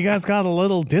 Sounds like you guys got a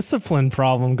little discipline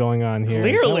problem going on here.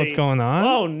 Is that Clearly, what's going on?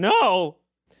 Oh no.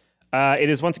 It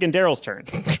is once again Darryl's turn.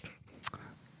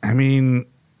 I mean,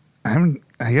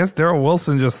 I guess Darryl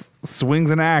Wilson just swings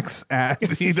an axe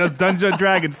he does Dungeon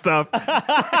Dragon stuff.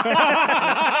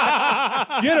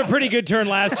 You had a pretty good turn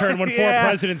last turn when 4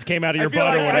 presidents came out of your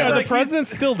butt or whatever. Are the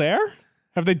presidents still there?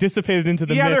 Have they dissipated into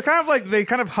the Yeah, mists? they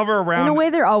kind of hover around. In a way,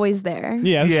 they're always there.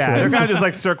 Yeah, that's true. They're kind of just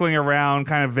like circling around,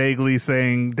 kind of vaguely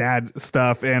saying dad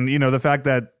stuff. And, the fact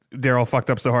that Darryl fucked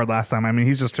up so hard last time, I mean,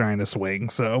 he's just trying to swing,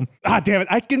 so. Damn it.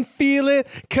 I can feel it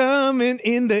coming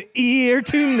in the ear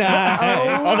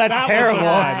tonight. Oh, that's terrible.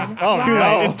 Oh, It's too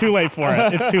late. It's too late for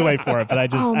it. It's too late for it, but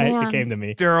man. it came to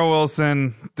me. Darryl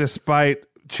Wilson, despite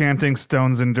chanting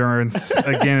Stone's Endurance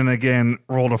again and again,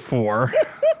 rolled a 4.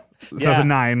 So it's a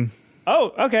 9.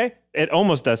 Oh, okay. It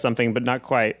almost does something, but not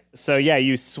quite. So yeah,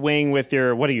 you swing with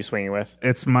your. What are you swinging with?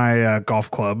 It's my golf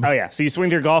club. Oh yeah, so you swing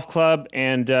with your golf club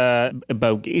and a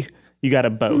bogey. You got a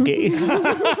bogey.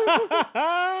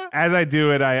 As I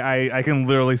do it, I can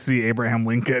literally see Abraham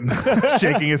Lincoln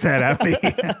shaking his head at me.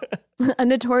 A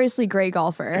notoriously great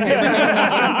golfer.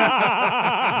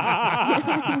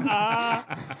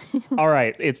 All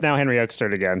right, it's now Henry Oak's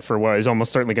turn again for what is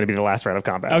almost certainly going to be the last round of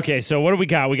combat. Okay, so what do we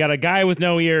got? We got a guy with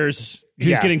no ears who's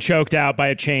Yeah. getting choked out by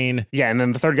a chain. Yeah, and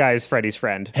then the third guy is Freddie's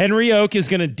friend. Henry Oak is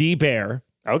going to de-bear.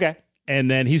 Okay.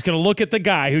 And then he's going to look at the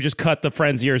guy who just cut the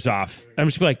friend's ears off. I'm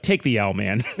just going to be like, take the L,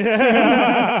 man.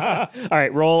 All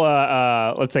right, roll,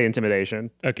 let's say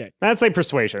intimidation. Okay. Let's say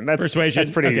persuasion. Persuasion,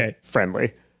 That's pretty okay.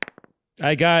 friendly.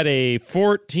 I got a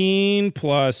 14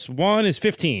 plus 1 is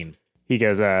 15. He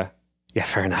goes, yeah,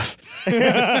 fair enough.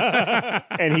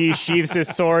 And he sheaths his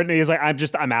sword and he's like,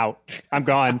 I'm out. I'm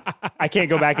gone. I can't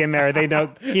go back in there.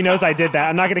 He knows I did that.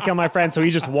 I'm not going to kill my friend. So he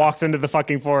just walks into the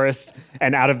fucking forest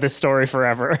and out of this story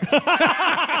forever.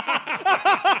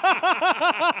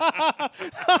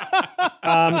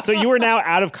 So you are now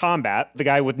out of combat. The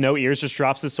guy with no ears just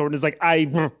drops his sword and is like,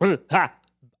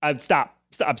 stop.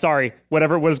 I'm sorry.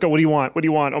 Whatever it was, go. What do you want? What do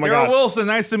you want? Oh my God. Darryl Wilson,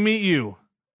 nice to meet you.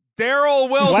 Darryl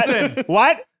Wilson.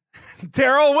 What?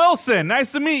 Darryl Wilson,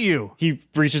 nice to meet you. He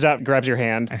reaches out and grabs your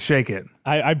hand. I shake it.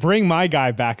 I bring my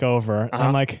guy back over.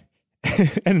 I'm like,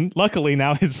 and luckily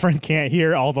now his friend can't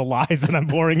hear all the lies that I'm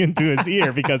pouring into his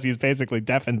ear because he's basically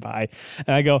deafened by.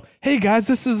 And I go, hey guys,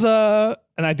 this is and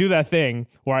I do that thing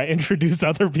where I introduce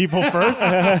other people first so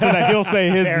that he'll say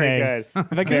his Very name.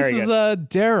 good. Like, Very this is good.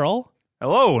 Darryl.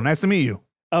 Hello, nice to meet you.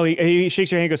 Oh, he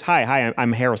shakes your hand and goes, hi,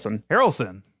 I'm Harrelson.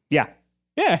 Harrelson. Yeah.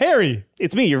 Yeah, Harry.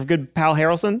 It's me, your good pal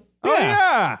Harrelson. Oh,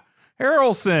 yeah.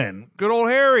 Harrelson. Good old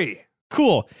Harry.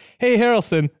 Cool. Hey,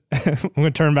 Harrelson. I'm going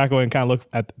to turn back away and kind of look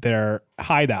at their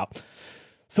hideout.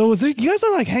 So you guys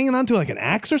are like hanging on to like an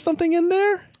axe or something in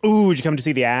there? Ooh, did you come to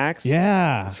see the axe?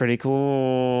 Yeah. That's pretty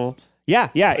cool. Yeah.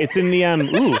 It's in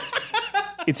the,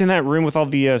 it's in that room with all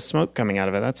the smoke coming out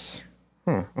of it. That's,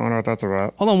 I wonder what that's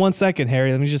about. Hold on 1 second,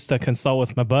 Harry. Let me just consult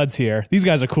with my buds here. These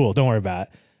guys are cool. Don't worry about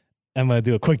it. I'm going to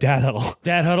do a quick dad huddle.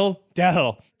 Dad huddle? Dad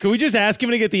huddle. Can we just ask him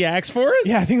to get the axe for us?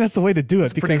 Yeah, I think that's the way to do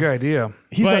it. Pretty good idea.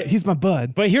 He's my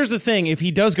bud. But here's the thing. If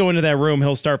he does go into that room,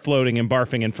 he'll start floating and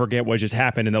barfing and forget what just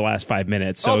happened in the last 5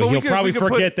 minutes. So he'll probably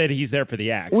forget that he's there for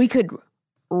the axe. We could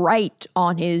write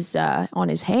on his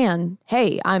hand,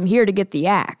 "Hey, I'm here to get the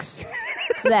axe,"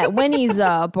 so that when he's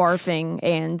barfing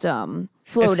and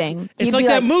floating, it's like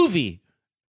that movie.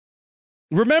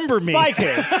 Remember me. Spy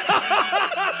Kid.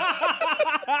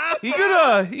 He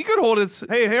could hold his.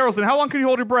 Hey, Harrelson, how long can you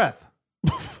hold your breath?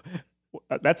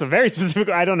 That's a very specific.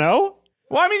 I don't know.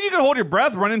 Well, I mean, you could hold your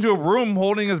breath, run into a room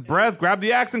holding his breath, grab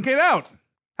the axe, and get out.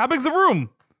 How big's the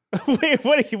room? Wait,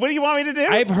 what do you want me to do?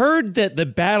 I've heard that the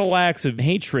battle axe of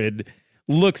hatred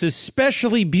looks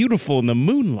especially beautiful in the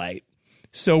moonlight.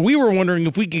 So we were wondering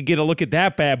if we could get a look at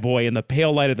that bad boy in the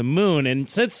pale light of the moon. And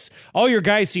since all your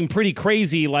guys seem pretty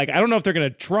crazy, like, I don't know if they're going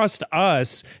to trust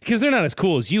us because they're not as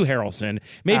cool as you, Harrelson.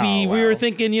 Maybe we were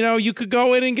thinking, you could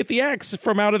go in and get the axe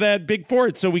from out of that big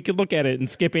fort so we could look at it and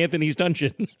skip Anthony's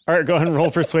dungeon. All right, go ahead and roll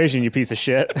persuasion, you piece of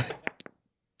shit.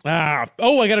 I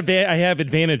have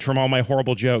advantage from all my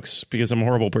horrible jokes because I'm a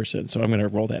horrible person. So I'm going to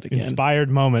roll that again. Inspired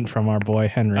moment from our boy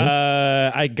Henry.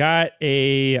 I got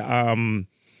a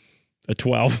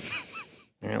 12.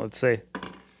 All right, let's see.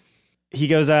 He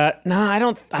goes, no, I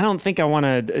don't think I want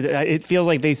to. It feels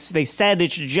like they said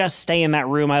it should just stay in that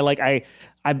room. I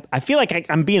feel like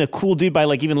I'm being a cool dude by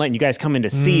like even letting you guys come in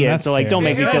to see it. So like, don't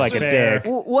make me feel like a dick.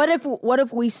 What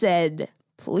if we said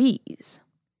please?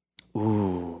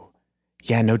 Ooh.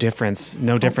 Yeah, no difference.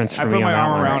 No difference for me. I put my on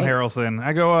arm around Harrelson.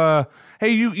 I go, hey,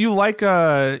 you like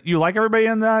everybody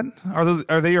in that?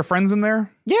 Are they your friends in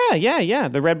there? Yeah.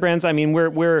 The Red Brands. I mean,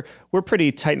 we're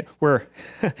pretty tight.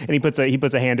 And he puts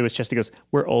a hand to his chest. He goes,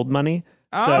 "We're old money."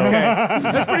 So. Okay,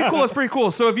 that's pretty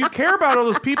cool. So if you care about all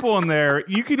those people in there,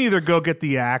 you can either go get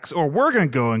the axe, or we're gonna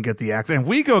go and get the axe. And if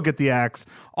we go get the axe,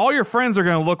 all your friends are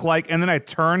gonna look like. And then I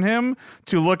turn him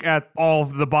to look at all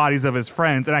the bodies of his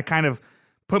friends, and I kind of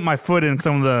put my foot in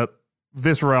some of the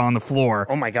viscera on the floor.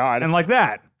 Oh my God. And like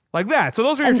that. So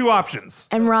those are your two options.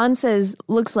 And Ron says,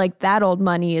 "Looks like that old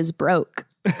money is broke."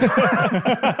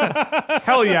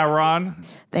 Hell yeah, Ron.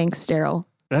 Thanks, Darryl.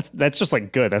 That's just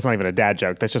like good. That's not even a dad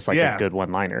joke. That's just like a good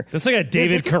one-liner. That's like a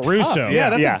David Caruso.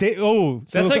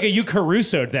 That's like a you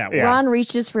Caruso'd that one. Yeah. Ron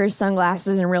reaches for his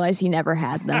sunglasses and realized he never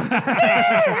had them.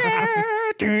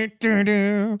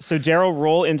 So Darryl,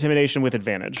 roll intimidation with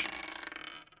advantage.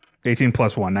 18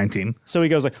 plus 1, 19. So he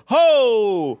goes like,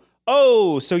 "Ho!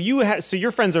 Oh, so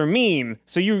your friends are mean.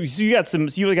 So you got some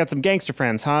gangster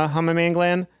friends, huh, my man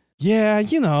Glenn?" Yeah,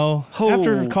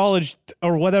 after college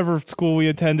or whatever school we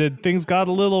attended, things got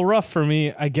a little rough for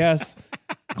me, I guess.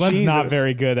 Glenn's not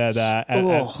very good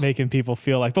at making people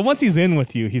feel like, but once he's in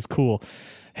with you, he's cool.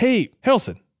 Hey,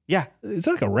 Harrelson. Yeah. Is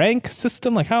there like a rank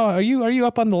system? Like, how are you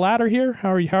up on the ladder here? How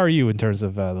are you in terms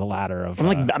of the ladder of?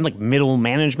 I'm like middle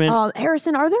management.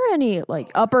 Harrison, are there any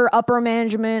like upper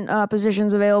management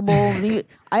positions available?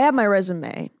 I have my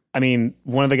resume. I mean,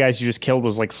 one of the guys you just killed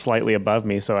was like slightly above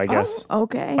me, so I guess. Oh,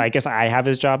 okay. I guess I have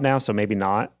his job now, so maybe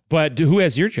not. But who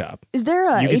has your job? Is there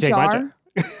a You can HR? take my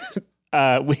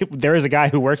job. There is a guy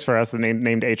who works for us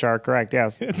named HR. Correct?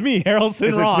 Yes. It's me,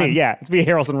 Harrelson Ron. It's me. Yeah, it's me,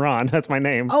 Harrelson Ron. That's my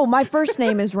name. Oh, my first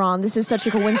name is Ron. This is such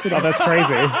a coincidence. Oh, that's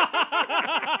crazy.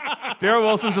 Darryl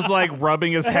Wilson's just like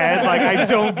rubbing his head, like I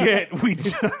don't get.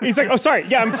 He's like, "Oh, sorry.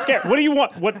 Yeah, I'm scared. What do you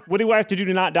want? What do I have to do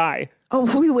to not die?"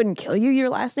 Oh, we wouldn't kill you. Your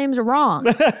last name's wrong.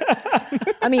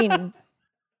 I mean,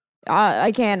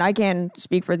 I can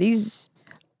speak for these.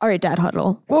 All right, Dad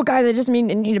Huddle. Well, guys, I just need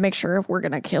to make sure if we're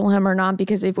going to kill him or not,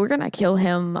 because if we're going to kill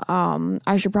him,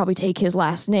 I should probably take his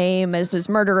last name as his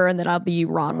murderer, and then I'll be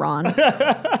Ron.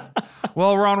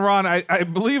 Well, Ron, I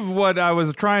believe what I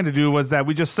was trying to do was that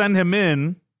we just send him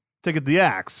in to get the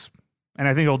axe. And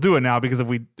I think he'll do it now, because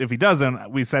if he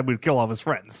doesn't, we said we'd kill all of his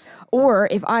friends. Or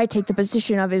if I take the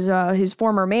position of his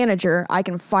former manager, I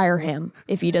can fire him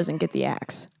if he doesn't get the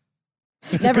axe.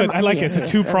 I like it. It's a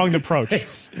two-pronged approach.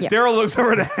 Yeah. Darryl looks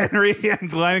over to Henry and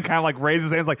Glenn and kind of like raises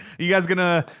his hands like, "Are you guys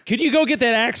gonna?" Could you go get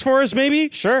that axe for us, maybe?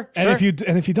 Sure. And if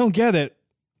you don't get it,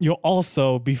 you'll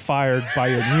also be fired by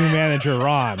your new manager,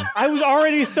 Ron. I was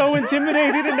already so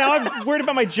intimidated, and now I'm worried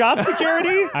about my job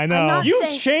security. I know. I'm not You've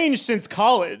saying- changed since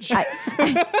college.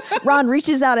 Ron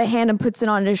reaches out a hand and puts it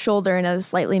on his shoulder in a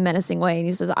slightly menacing way. And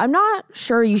he says, I'm not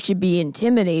sure you should be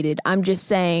intimidated. I'm just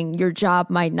saying your job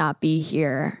might not be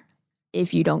here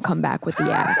if you don't come back with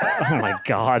the axe. Oh my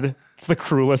God. It's the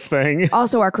cruelest thing.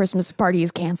 Also, our Christmas party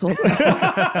is canceled.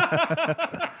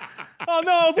 Oh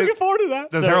no, I was looking forward to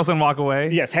that. Does Harrelson walk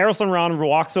away? Yes, Harrelson Ron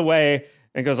walks away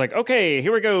and goes like, okay,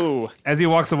 here we go. As he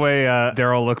walks away,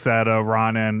 Darryl looks at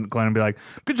Ron and Glenn and be like,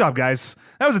 good job, guys.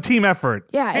 That was a team effort.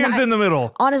 Yeah, and Hands in the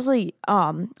middle. Honestly,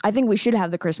 I think we should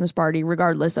have the Christmas party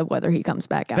regardless of whether he comes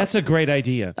back out. That's a great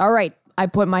idea. All right, I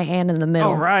put my hand in the middle.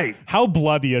 All right. How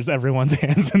bloody is everyone's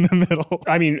hands in the middle?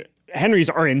 I mean, Henry's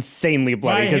are insanely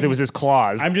bloody because it was his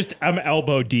claws. I'm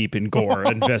elbow deep in gore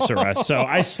and viscera. So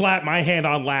I slap my hand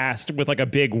on last with like a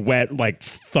big wet like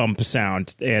thump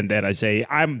sound, and then I say,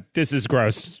 this is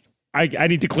gross. I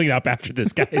need to clean up after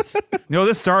this, guys.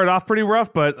 This started off pretty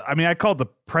rough, but I mean, I called the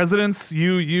presidents.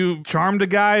 You charmed a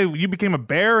guy. You became a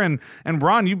bear, and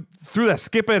Ron, you threw that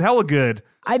skip it hella good.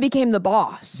 I became the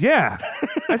boss. Yeah.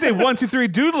 I say 1, 2, 3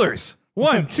 doodlers.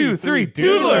 1, 2, 3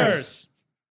 doodlers.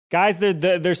 Guys,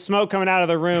 there's smoke coming out of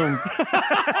the room.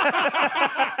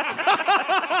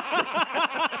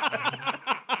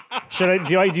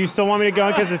 Do you still want me to go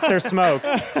because there's smoke?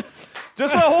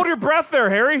 Just hold your breath there,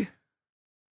 Harry.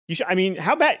 I mean,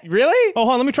 how bad? Really? Oh,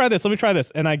 hold on, let me try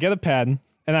this. And I get a pen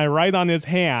and I write on his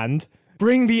hand,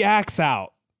 bring the axe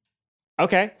out.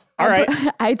 Okay. All right.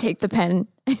 I take the pen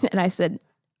and I said,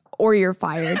 or you're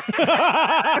fired.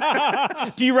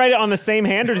 Do you write it on the same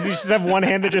hand, or does he just have one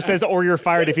hand that just says, or you're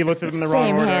fired if he looks at it in the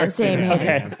wrong order? Same hand.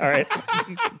 Okay. All right.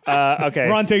 Okay.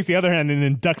 Ron takes the other hand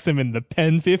and inducts him in the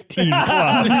Pen 15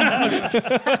 Club.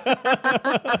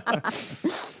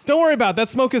 Don't worry about it. That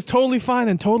smoke is totally fine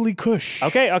and totally cush.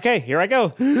 Okay, here I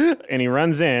go. And he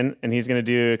runs in, and he's going to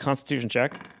do a constitution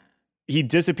check. He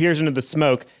disappears into the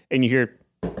smoke, and you hear...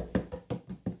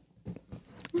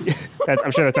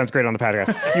 I'm sure that sounds great on the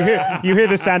podcast. You hear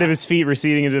the sound of his feet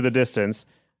receding into the distance,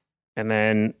 and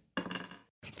then...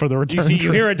 For the return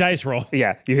you hear a dice roll.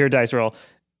 Yeah, you hear a dice roll.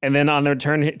 And then on the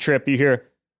return trip, you hear,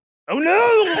 oh no!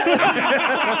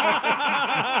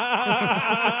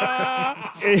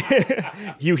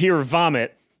 You hear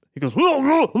vomit. He goes,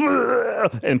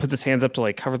 and puts his hands up to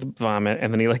like cover the vomit.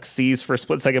 And then he like sees for a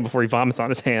split second before he vomits on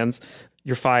his hands.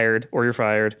 You're fired, or you're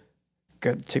fired.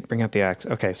 Good, bring out the axe.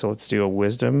 Okay, so let's do a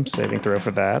wisdom saving throw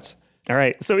for that. All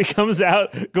right, so he comes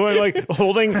out going like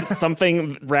holding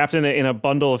something wrapped in a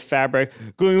bundle of fabric,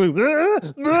 going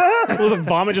like with a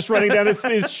vomit just running down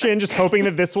his chin, just hoping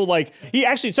that this will like. He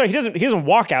doesn't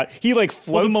walk out. He like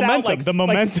floats out. The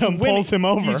momentum pulls him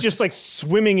over. He's just like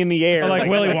swimming in the air, like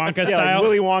Willy Wonka style. Like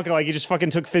Willy Wonka, like he just fucking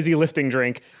took fizzy lifting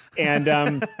drink.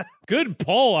 And good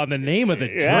pull on the name of the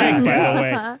drink, by the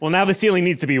way. Well, now the ceiling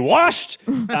needs to be washed.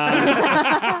 And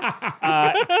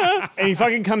he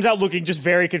fucking comes out looking just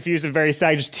very confused and very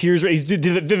sad. Just tears. He's did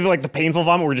like the painful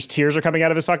vomit where just tears are coming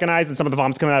out of his fucking eyes, and some of the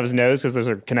vomit's coming out of his nose because those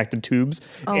are connected tubes.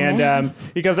 Oh, and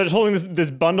he comes out just holding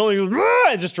this bundle. And he goes,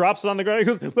 and just drops it on the ground. He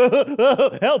goes,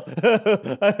 help!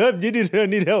 I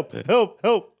need help!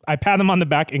 I pat him on the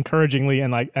back encouragingly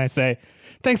and I say,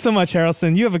 thanks so much,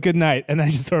 Harrelson. You have a good night. And I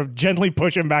just sort of gently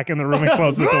push him back in the room and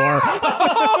close the door.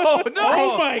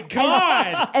 Oh my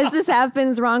God. As this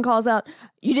happens, Ron calls out,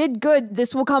 you did good.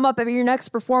 This will come up at your next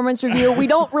performance review. We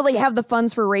don't really have the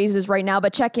funds for raises right now,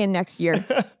 but check in next year.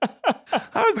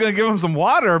 I was going to give him some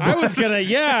water. But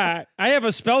I have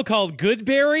a spell called Good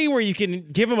Berry where you can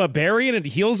give him a berry and it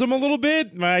heals him a little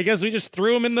bit. I guess we just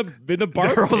threw him in the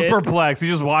bark Darryl's pit. perplexed. He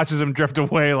just watches him drift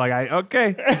away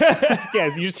okay.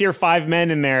 Yeah, you just hear 5 men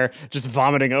in there just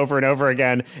vomiting over and over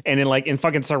again, and in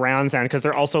fucking surround sound because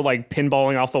they're also like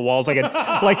pinballing off the walls like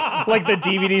the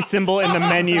DVD symbol in the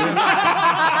menu.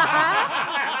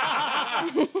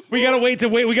 We gotta wait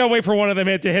for one of them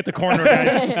to hit the corner,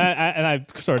 guys. and I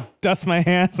sort of dust my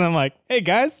hands and I'm like, hey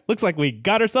guys, looks like we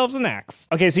got ourselves an axe.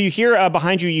 Okay, so you hear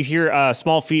behind you hear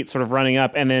small feet sort of running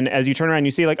up, and then as you turn around,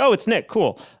 you see like, oh, it's Nick,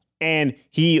 cool. And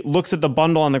he looks at the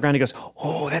bundle on the ground. He goes,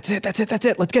 oh, that's it.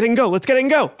 Let's get it and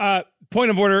go. Point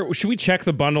of order, should we check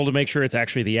the bundle to make sure it's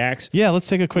actually the axe? Yeah, let's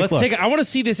take a quick look. I want to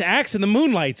see this axe in the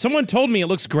moonlight. Someone told me it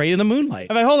looks great in the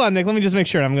moonlight. Okay, hold on, Nick. Let me just make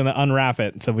sure. I'm going to unwrap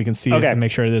it so we can see it and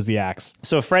make sure it is the axe.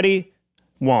 So Freddie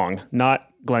Wong, not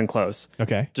Glenn Close.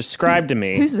 Okay. Describe to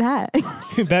me. Who's that?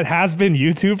 That has been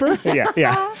YouTuber?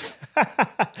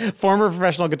 Yeah. Former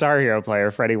professional Guitar Hero player,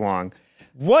 Freddie Wong.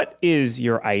 What is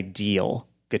your ideal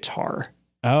guitar?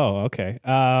 Oh, okay.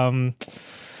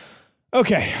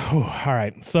 Okay. Whew. All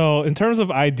right. So in terms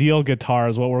of ideal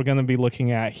guitars, what we're going to be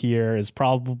looking at here is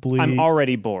probably... I'm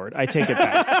already bored. I take it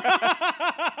back.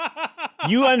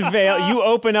 You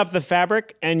open up the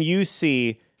fabric and you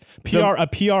see a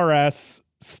PRS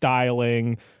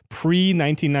styling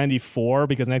pre-1994,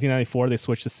 because 1994 they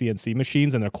switched to CNC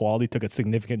machines and their quality took a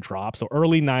significant drop. So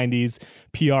early 90s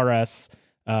PRS,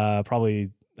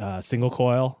 probably single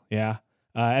coil, yeah.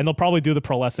 And they'll probably do the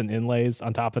pearlescent inlays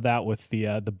on top of that with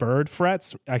the bird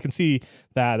frets. I can see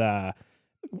that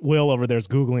Will over there is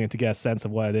Googling it to get a sense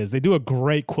of what it is. They do a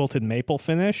great quilted maple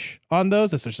finish on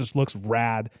those. It just looks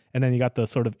rad. And then you got the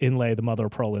sort of inlay, the mother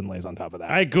of pearl inlays on top of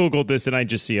that. I Googled this and I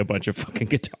just see a bunch of fucking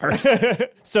guitars.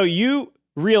 So you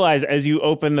realize as you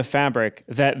open the fabric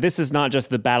that this is not just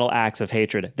the battle axe of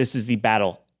hatred. This is the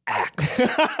battle axe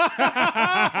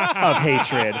of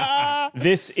hatred.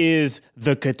 This is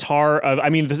the guitar of, I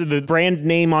mean, the brand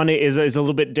name on it is a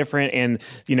little bit different, and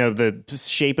you know the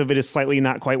shape of it is slightly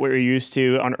not quite what you're used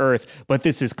to on Earth, but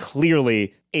this is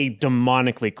clearly a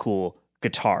demonically cool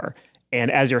guitar.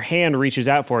 And as your hand reaches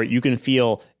out for it, you can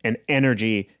feel an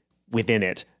energy within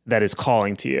it that is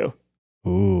calling to you.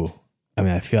 Ooh. I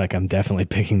mean, I feel like I'm definitely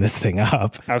picking this thing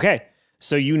up. Okay.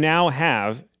 So you now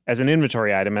have, as an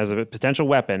inventory item, as a potential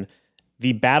weapon,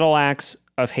 the battle axe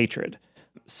of hatred.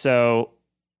 So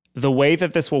the way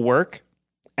that this will work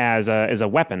as a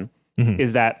weapon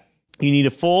is that you need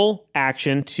a full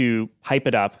action to hype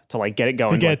it up, to like get it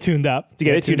going. To get it tuned up. To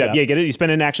get it tuned up. Yeah, you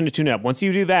spend an action to tune it up. Once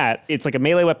you do that, it's like a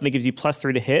melee weapon that gives you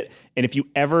 +3 to hit. And if you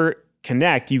ever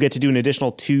connect, you get to do an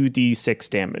additional 2d6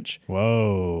 damage.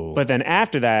 Whoa. But then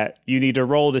after that, you need to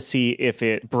roll to see if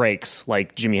it breaks,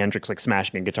 like Jimi Hendrix, like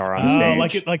smashing a guitar on the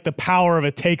stage. Like the power of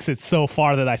it takes it so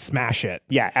far that I smash it.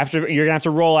 Yeah, you're gonna have to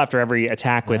roll after every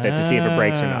attack with it to see if it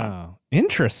breaks or not.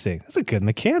 Interesting. That's a good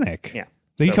mechanic. Yeah.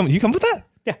 So you come with that?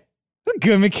 Yeah. That's a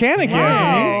good mechanic.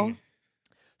 Wow. Yeah.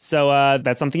 So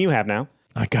that's something you have now.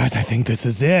 Guys, I think this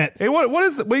is it. Hey, what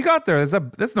is what you got there?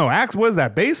 That's no axe. What is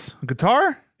that? Bass? A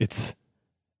guitar? It's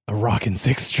a rockin'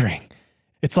 6-string.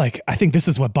 It's like, I think this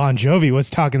is what Bon Jovi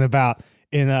was talking about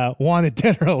in Wanted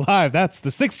Dead or Alive. That's the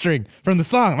 6-string from the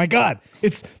song. My God,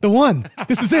 it's the one.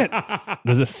 This is it.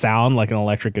 Does it sound like an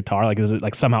electric guitar? Like, does it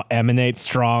like somehow emanate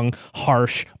strong,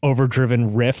 harsh,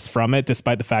 overdriven riffs from it,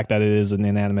 despite the fact that it is an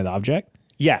inanimate object?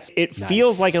 Yes, it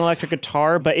feels like an electric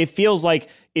guitar, but it feels like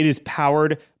it is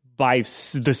powered by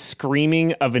the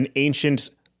screaming of an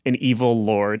ancient and evil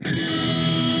lord.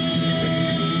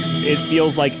 It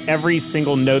feels like every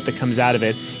single note that comes out of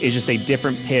it is just a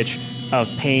different pitch of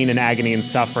pain and agony and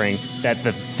suffering that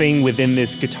the thing within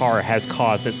this guitar has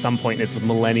caused at some point in its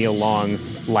millennia-long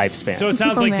lifespan. So it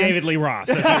sounds like man. David Lee Roth.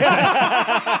 That's what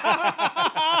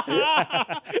you're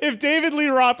saying. If David Lee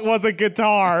Roth was a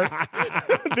guitar,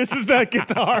 this is that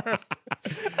guitar.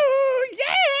 Oh,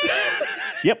 yeah.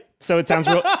 Yep. So it sounds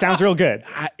real good.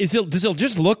 Does it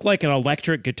just look like an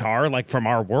electric guitar, like from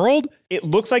our world? It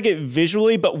looks like it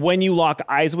visually, but when you lock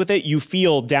eyes with it, you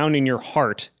feel down in your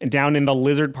heart and down in the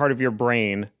lizard part of your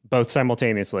brain, both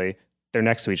simultaneously, they're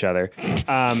next to each other,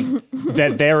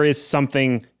 that there is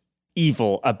something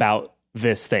evil about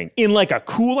this thing in like a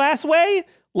cool ass way,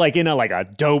 like in a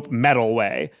dope metal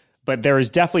way. But there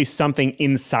is definitely something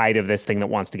inside of this thing that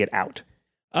wants to get out.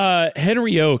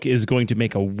 Henry Oak is going to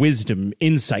make a wisdom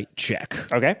insight check.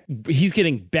 Okay. He's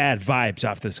getting bad vibes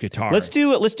off this guitar. Let's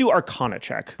do Arcana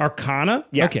check. Arcana?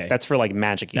 Yeah. Okay. That's for like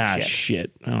magic-y shit.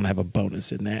 Shit. I don't have a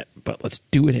bonus in that, but let's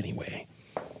do it anyway.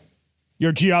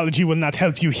 Your geology will not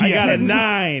help you here. I got a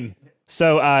 9.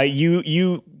 So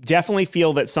you definitely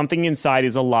feel that something inside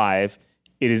is alive.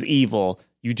 It is evil.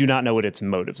 You do not know what its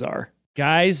motives are.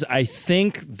 Guys, I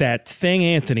think that thing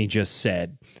Anthony just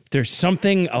said, there's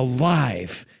something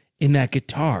alive in that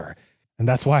guitar. And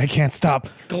that's why I can't stop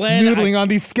Glenn, noodling on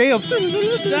these scales.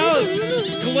 No,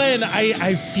 Glenn,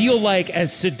 I feel like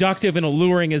as seductive and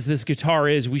alluring as this guitar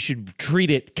is, we should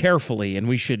treat it carefully, and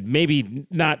we should maybe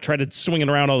not try to swing it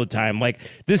around all the time. Like,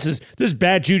 this is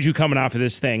bad juju coming off of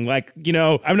this thing. Like, you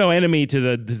know, I'm no enemy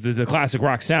to the classic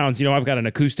rock sounds. You know, I've got an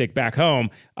acoustic back home,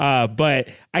 but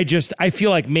I feel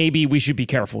like maybe we should be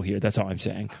careful here. That's all I'm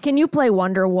saying. Can you play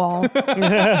Wonderwall?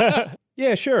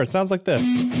 Yeah, sure. It sounds like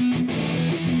this.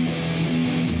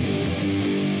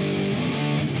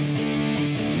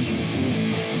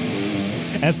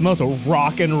 And it's the most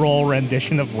rock and roll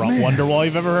rendition of Wonderwall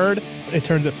you've ever heard. It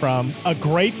turns it from a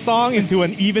great song into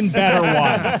an even better one.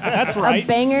 That's right. A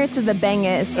banger to the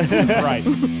bangest. That's right.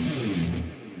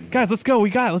 Guys, let's go.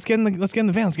 Let's get in the van. Let's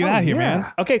get out of here,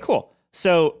 man. Okay, cool.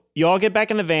 So you all get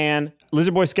back in the van.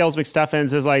 Lizard Boy Scales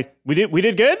McStuffins is like, we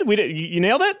did good? You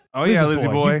nailed it? Oh, yeah, Lizzie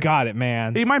boy. You got it,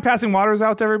 man. Do you mind passing waters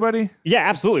out to everybody? Yeah,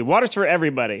 absolutely. Water's for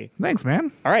everybody. Thanks,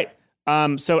 man. All right.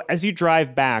 So as you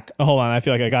drive back, Oh, hold on. I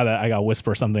feel like I gotta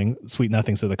whisper something sweet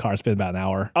nothings to the car. It's been about an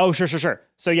hour. oh, sure.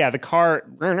 So yeah, the car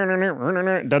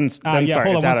doesn't start. Yeah, hold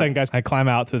on It's 1 out of- second, guys. I climb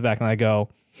out to the back and I go,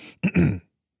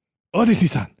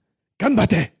 Odyssey-san,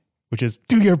 ganbate, which is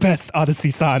do your best,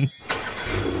 Odyssey-san.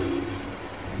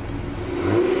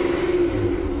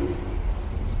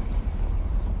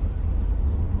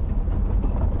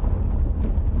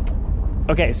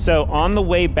 Okay, so on the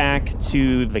way back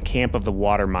to the camp of the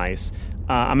water mice,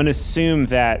 I'm going to assume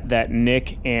that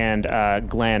Nick and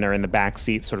Glenn are in the back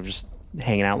seat, sort of just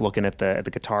hanging out, looking at the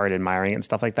guitar and admiring it and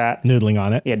stuff like that. Noodling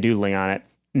on it. Yeah, doodling on it.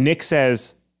 Nick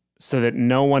says, so that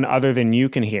no one other than you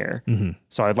can hear.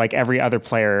 So I'd like every other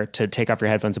player to take off your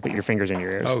headphones and put your fingers in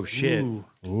your ears. Oh, shit.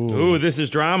 Ooh, this is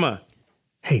drama.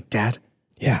 Hey, Dad.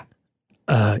 Yeah.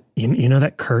 You know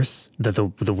that curse that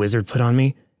the wizard put on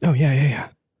me? Oh, yeah.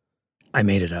 I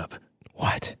made it up.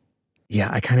 What? Yeah,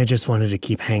 I kind of just wanted to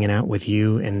keep hanging out with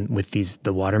you and with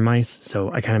the water mice.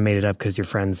 So I kind of made it up because your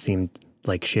friends seemed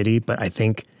like shitty. But I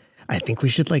think we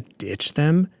should like ditch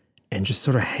them and just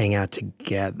sort of hang out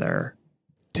together.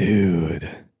 Dude,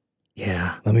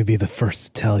 Yeah. let me be the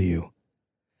first to tell you.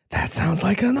 That sounds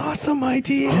like an awesome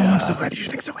idea. Oh, I'm so glad that you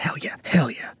think so. Hell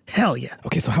yeah.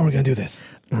 Okay, so how are we going to do this?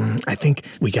 I think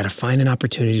we got to find an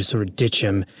opportunity to sort of ditch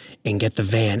him and get the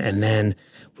van, and then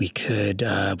we could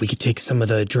take some of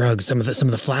the drugs, some of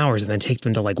the flowers, and then take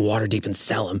them to like Waterdeep and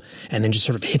sell them, and then just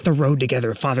sort of hit the road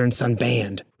together, a father and son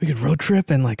band. We could road trip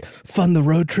and like fund the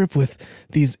road trip with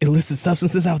these illicit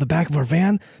substances out of the back of our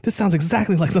van. This sounds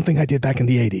exactly like something I did back in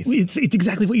the 80s. It's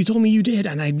exactly what you told me you did,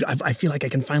 and I feel like I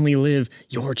can finally live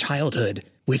your childhood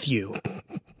with you.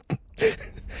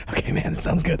 Okay, man, this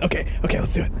sounds good. Okay,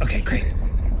 let's do it. Okay, great.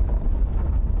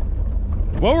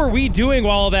 What were we doing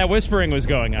while all that whispering was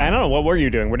going on? I don't know. What were you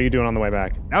doing? What are you doing on the way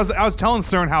back? I was telling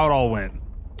CERN how it all went.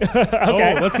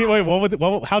 Okay, let's see. Wait,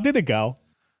 how did it go?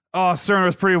 Oh, CERN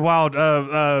was pretty wild.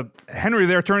 Henry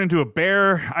there turned into a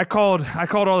bear. I called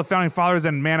all the founding fathers,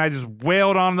 and man, I just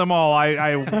wailed on them all. I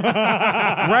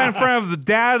ran in front of the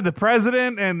dad, the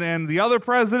president, and the other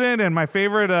president, and my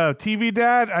favorite TV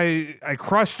dad. I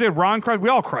crushed it. Ron crushed. We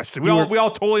all crushed it. We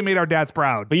all totally made our dads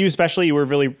proud. But you especially, you were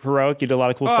really heroic. You did a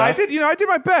lot of cool stuff. I did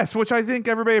my best, which I think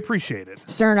everybody appreciated.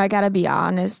 CERN, I gotta be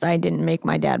honest, I didn't make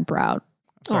my dad proud.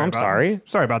 I'm sorry.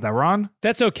 Sorry about that, Ron.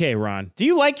 That's okay, Ron. Do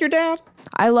you like your dad?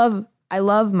 I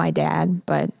love my dad,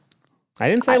 but I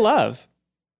didn't say love.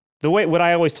 What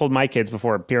I always told my kids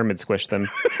before a pyramid squished them.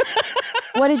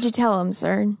 what did you tell him,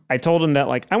 CERN? I told him that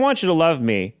like, I want you to love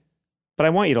me, but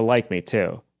I want you to like me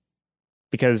too.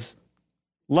 Because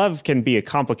love can be a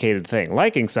complicated thing.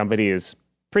 Liking somebody is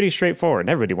pretty straightforward.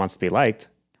 Everybody wants to be liked.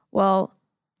 Well,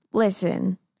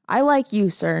 listen, I like you,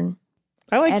 CERN.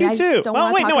 I like And you I too. just don't Well,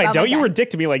 wanna wait, talk no, I about don't. my You dad. were a dick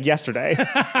to me like yesterday.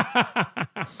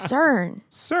 CERN.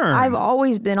 CERN. I've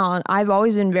always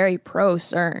been very pro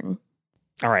CERN.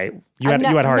 All right. You had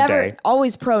a hard day.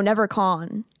 Always pro, never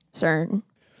con, CERN.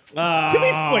 Wait, hold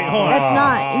on. That's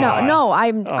not, no,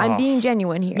 I'm being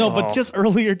genuine here. No, but just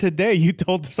earlier today, you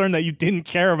told CERN that you didn't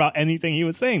care about anything he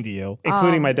was saying to you.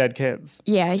 Including my dead kids.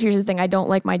 Yeah, here's the thing. I don't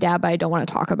like my dad, but I don't want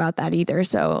to talk about that either.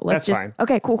 So let's That's just, fine.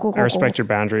 okay, cool. I respect your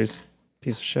boundaries.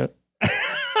 Piece of shit.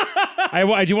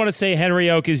 I do want to say Henry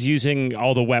Oak is using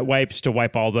all the wet wipes to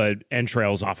wipe all the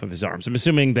entrails off of his arms. I'm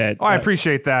assuming that... I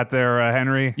appreciate that there,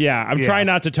 Henry. Yeah, I'm trying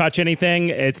not to touch anything.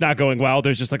 It's not going well.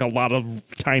 There's just like a lot of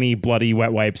tiny bloody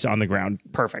wet wipes on the ground.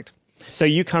 Perfect. So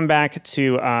you come back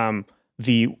to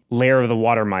the lair of the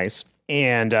water mice,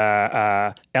 and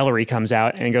Ellery comes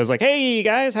out and goes like, "Hey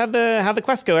guys, how'd the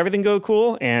quest go? Everything go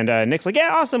cool?" And Nick's like,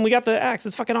 "Yeah, awesome. We got the axe.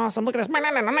 It's fucking awesome. Look at us."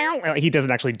 He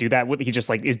doesn't actually do that. He just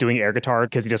like is doing air guitar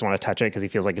because he doesn't want to touch it because he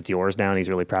feels like it's yours now, and he's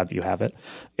really proud that you have it.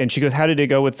 And she goes, "How did it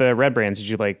go with the red brands? Did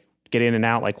you like get in and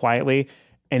out like quietly?"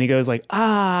 And he goes like,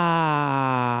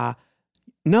 no.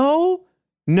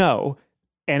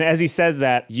 And as he says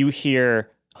that, you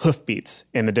hear hoofbeats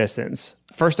in the distance.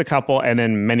 First a couple, and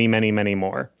then many, many, many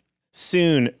more.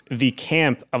 Soon, the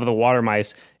camp of the water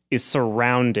mice is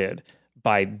surrounded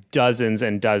by dozens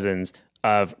and dozens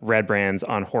of red brands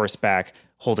on horseback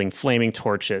holding flaming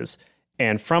torches.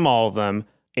 And from all of them,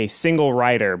 a single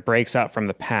rider breaks out from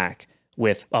the pack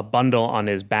with a bundle on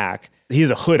his back. He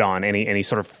has a hood on, and he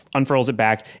sort of unfurls it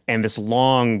back, and this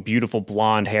long, beautiful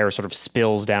blonde hair sort of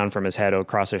spills down from his head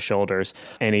across his shoulders.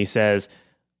 And he says,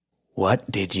 "What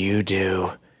did you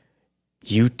do?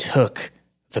 You took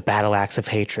the battle axe of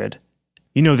hatred.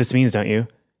 You know what this means, don't you?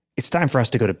 It's time for us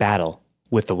to go to battle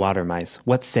with the water mice.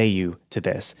 What say you to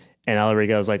this?" And Ellery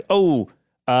goes like, oh,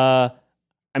 I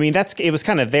mean, it was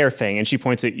kind of their thing. And she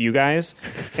points at you guys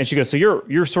and she goes, so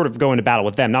you're sort of going to battle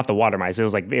with them, not the water mice.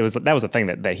 That was a thing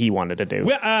that he wanted to do.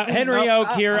 Well, Henry Oak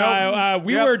here.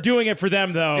 We were doing it for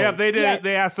them though. Yeah, they did. Yeah.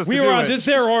 They asked us We to were do on it. just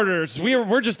their orders.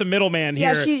 We're just the middleman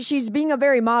here. Yeah, she's being a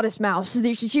very modest mouse.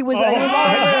 She was.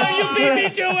 You beat me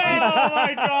to it. Oh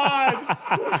my God.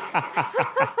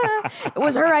 It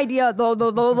was her idea the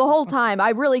whole time. I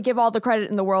really give all the credit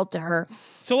in the world to her.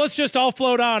 So let's just all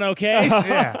float on, okay?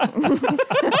 Yeah.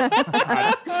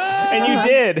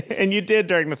 And you did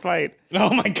during the fight.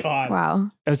 Oh my God.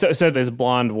 Wow. So this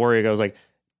blonde warrior goes like,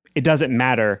 it doesn't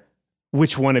matter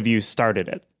which one of you started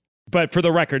it. But for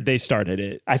the record, they started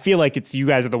it. I feel like it's you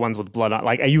guys are the ones with blood on.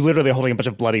 Like, are you literally holding a bunch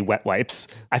of bloody wet wipes?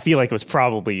 I feel like it was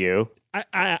probably you.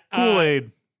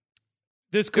 Kool-Aid.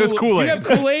 This It was Kool-Aid. Do you have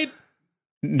Kool-Aid?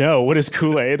 No, what is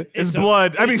Kool-Aid? It's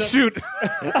blood. I mean, shoot. Okay,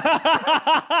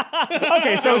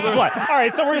 so it's blood. All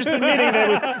right, so we're just admitting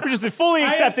that we're just fully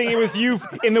accepting it was you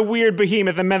in the weird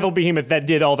behemoth, the mental behemoth that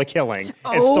did all the killing.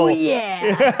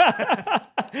 Yeah.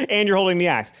 And you're holding the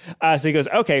axe. So he goes,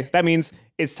 okay, that means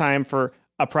it's time for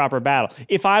a proper battle.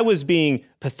 If I was being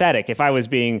pathetic, if I was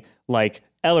being like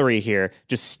Ellery here,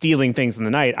 just stealing things in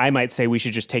the night, I might say we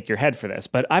should just take your head for this.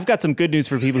 But I've got some good news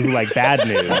for people who like bad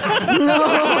news.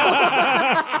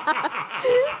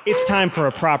 It's time for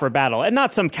a proper battle, and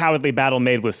not some cowardly battle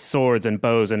made with swords and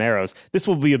bows and arrows. This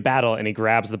will be a battle, and he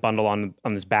grabs the bundle on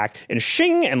his back, and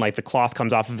shing, and like the cloth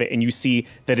comes off of it, and you see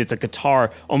that it's a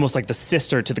guitar, almost like the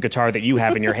sister to the guitar that you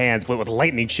have in your hands, but with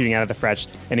lightning shooting out of the frets.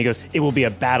 And he goes, it will be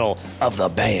a battle of the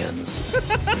bands.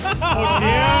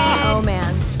 Oh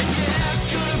man.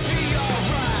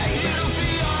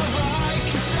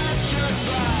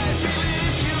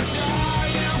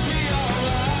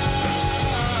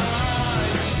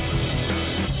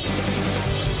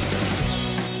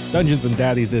 Dungeons and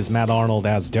Daddies is Matt Arnold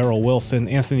as Darryl Wilson,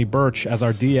 Anthony Burch as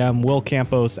our DM, Will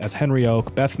Campos as Henry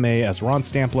Oak, Beth May as Ron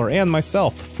Stampler, and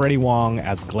myself, Freddie Wong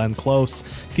as Glenn Close.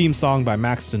 Theme song by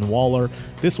Maxton Waller.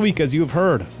 This week, as you've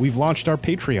heard, we've launched our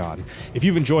Patreon. If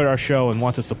you've enjoyed our show and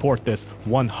want to support this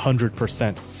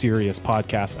 100% serious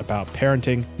podcast about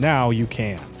parenting, now you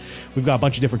can. We've got a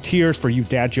bunch of different tiers for you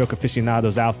dad joke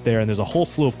aficionados out there, and there's a whole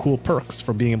slew of cool perks,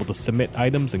 from being able to submit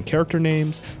items and character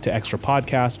names, to extra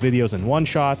podcasts, videos, and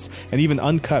one-shots, and even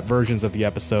uncut versions of the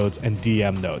episodes and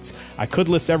DM notes. I could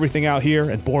list everything out here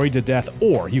and bore you to death,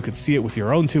 or you could see it with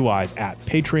your own two eyes at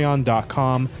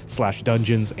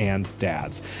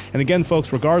patreon.com/dungeonsanddads. And again,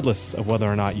 folks, regardless of whether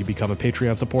or not you become a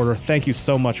Patreon supporter, thank you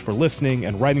so much for listening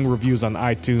and writing reviews on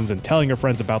iTunes and telling your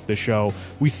friends about this show.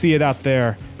 We see it out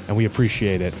there, and we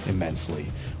appreciate it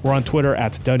immensely. We're on Twitter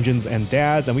at Dungeons and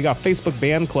Dads, and we got Facebook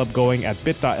Band Club going at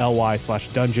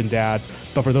bit.ly/DungeonDads.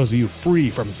 But for those of you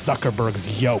free from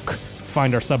Zuckerberg's yoke,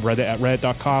 find our subreddit at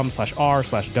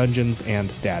reddit.com/r/Dungeons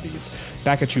and Daddies.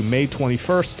 Back at you May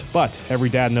 21st, but every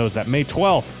dad knows that May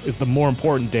 12th is the more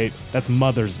important date. That's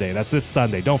Mother's Day. That's this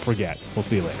Sunday. Don't forget. We'll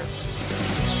see you later.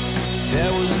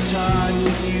 There was a time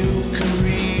when you could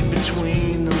read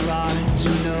between the lines.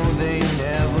 You know they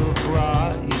never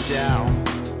brought you down.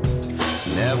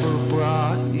 Never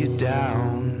brought you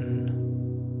down.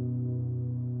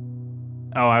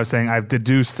 Oh, I was saying I've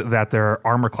deduced that their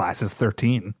armor class is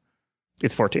 13.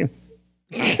 It's 14.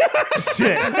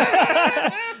 Shit.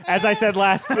 As I said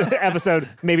last episode,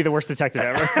 maybe the worst detective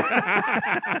ever.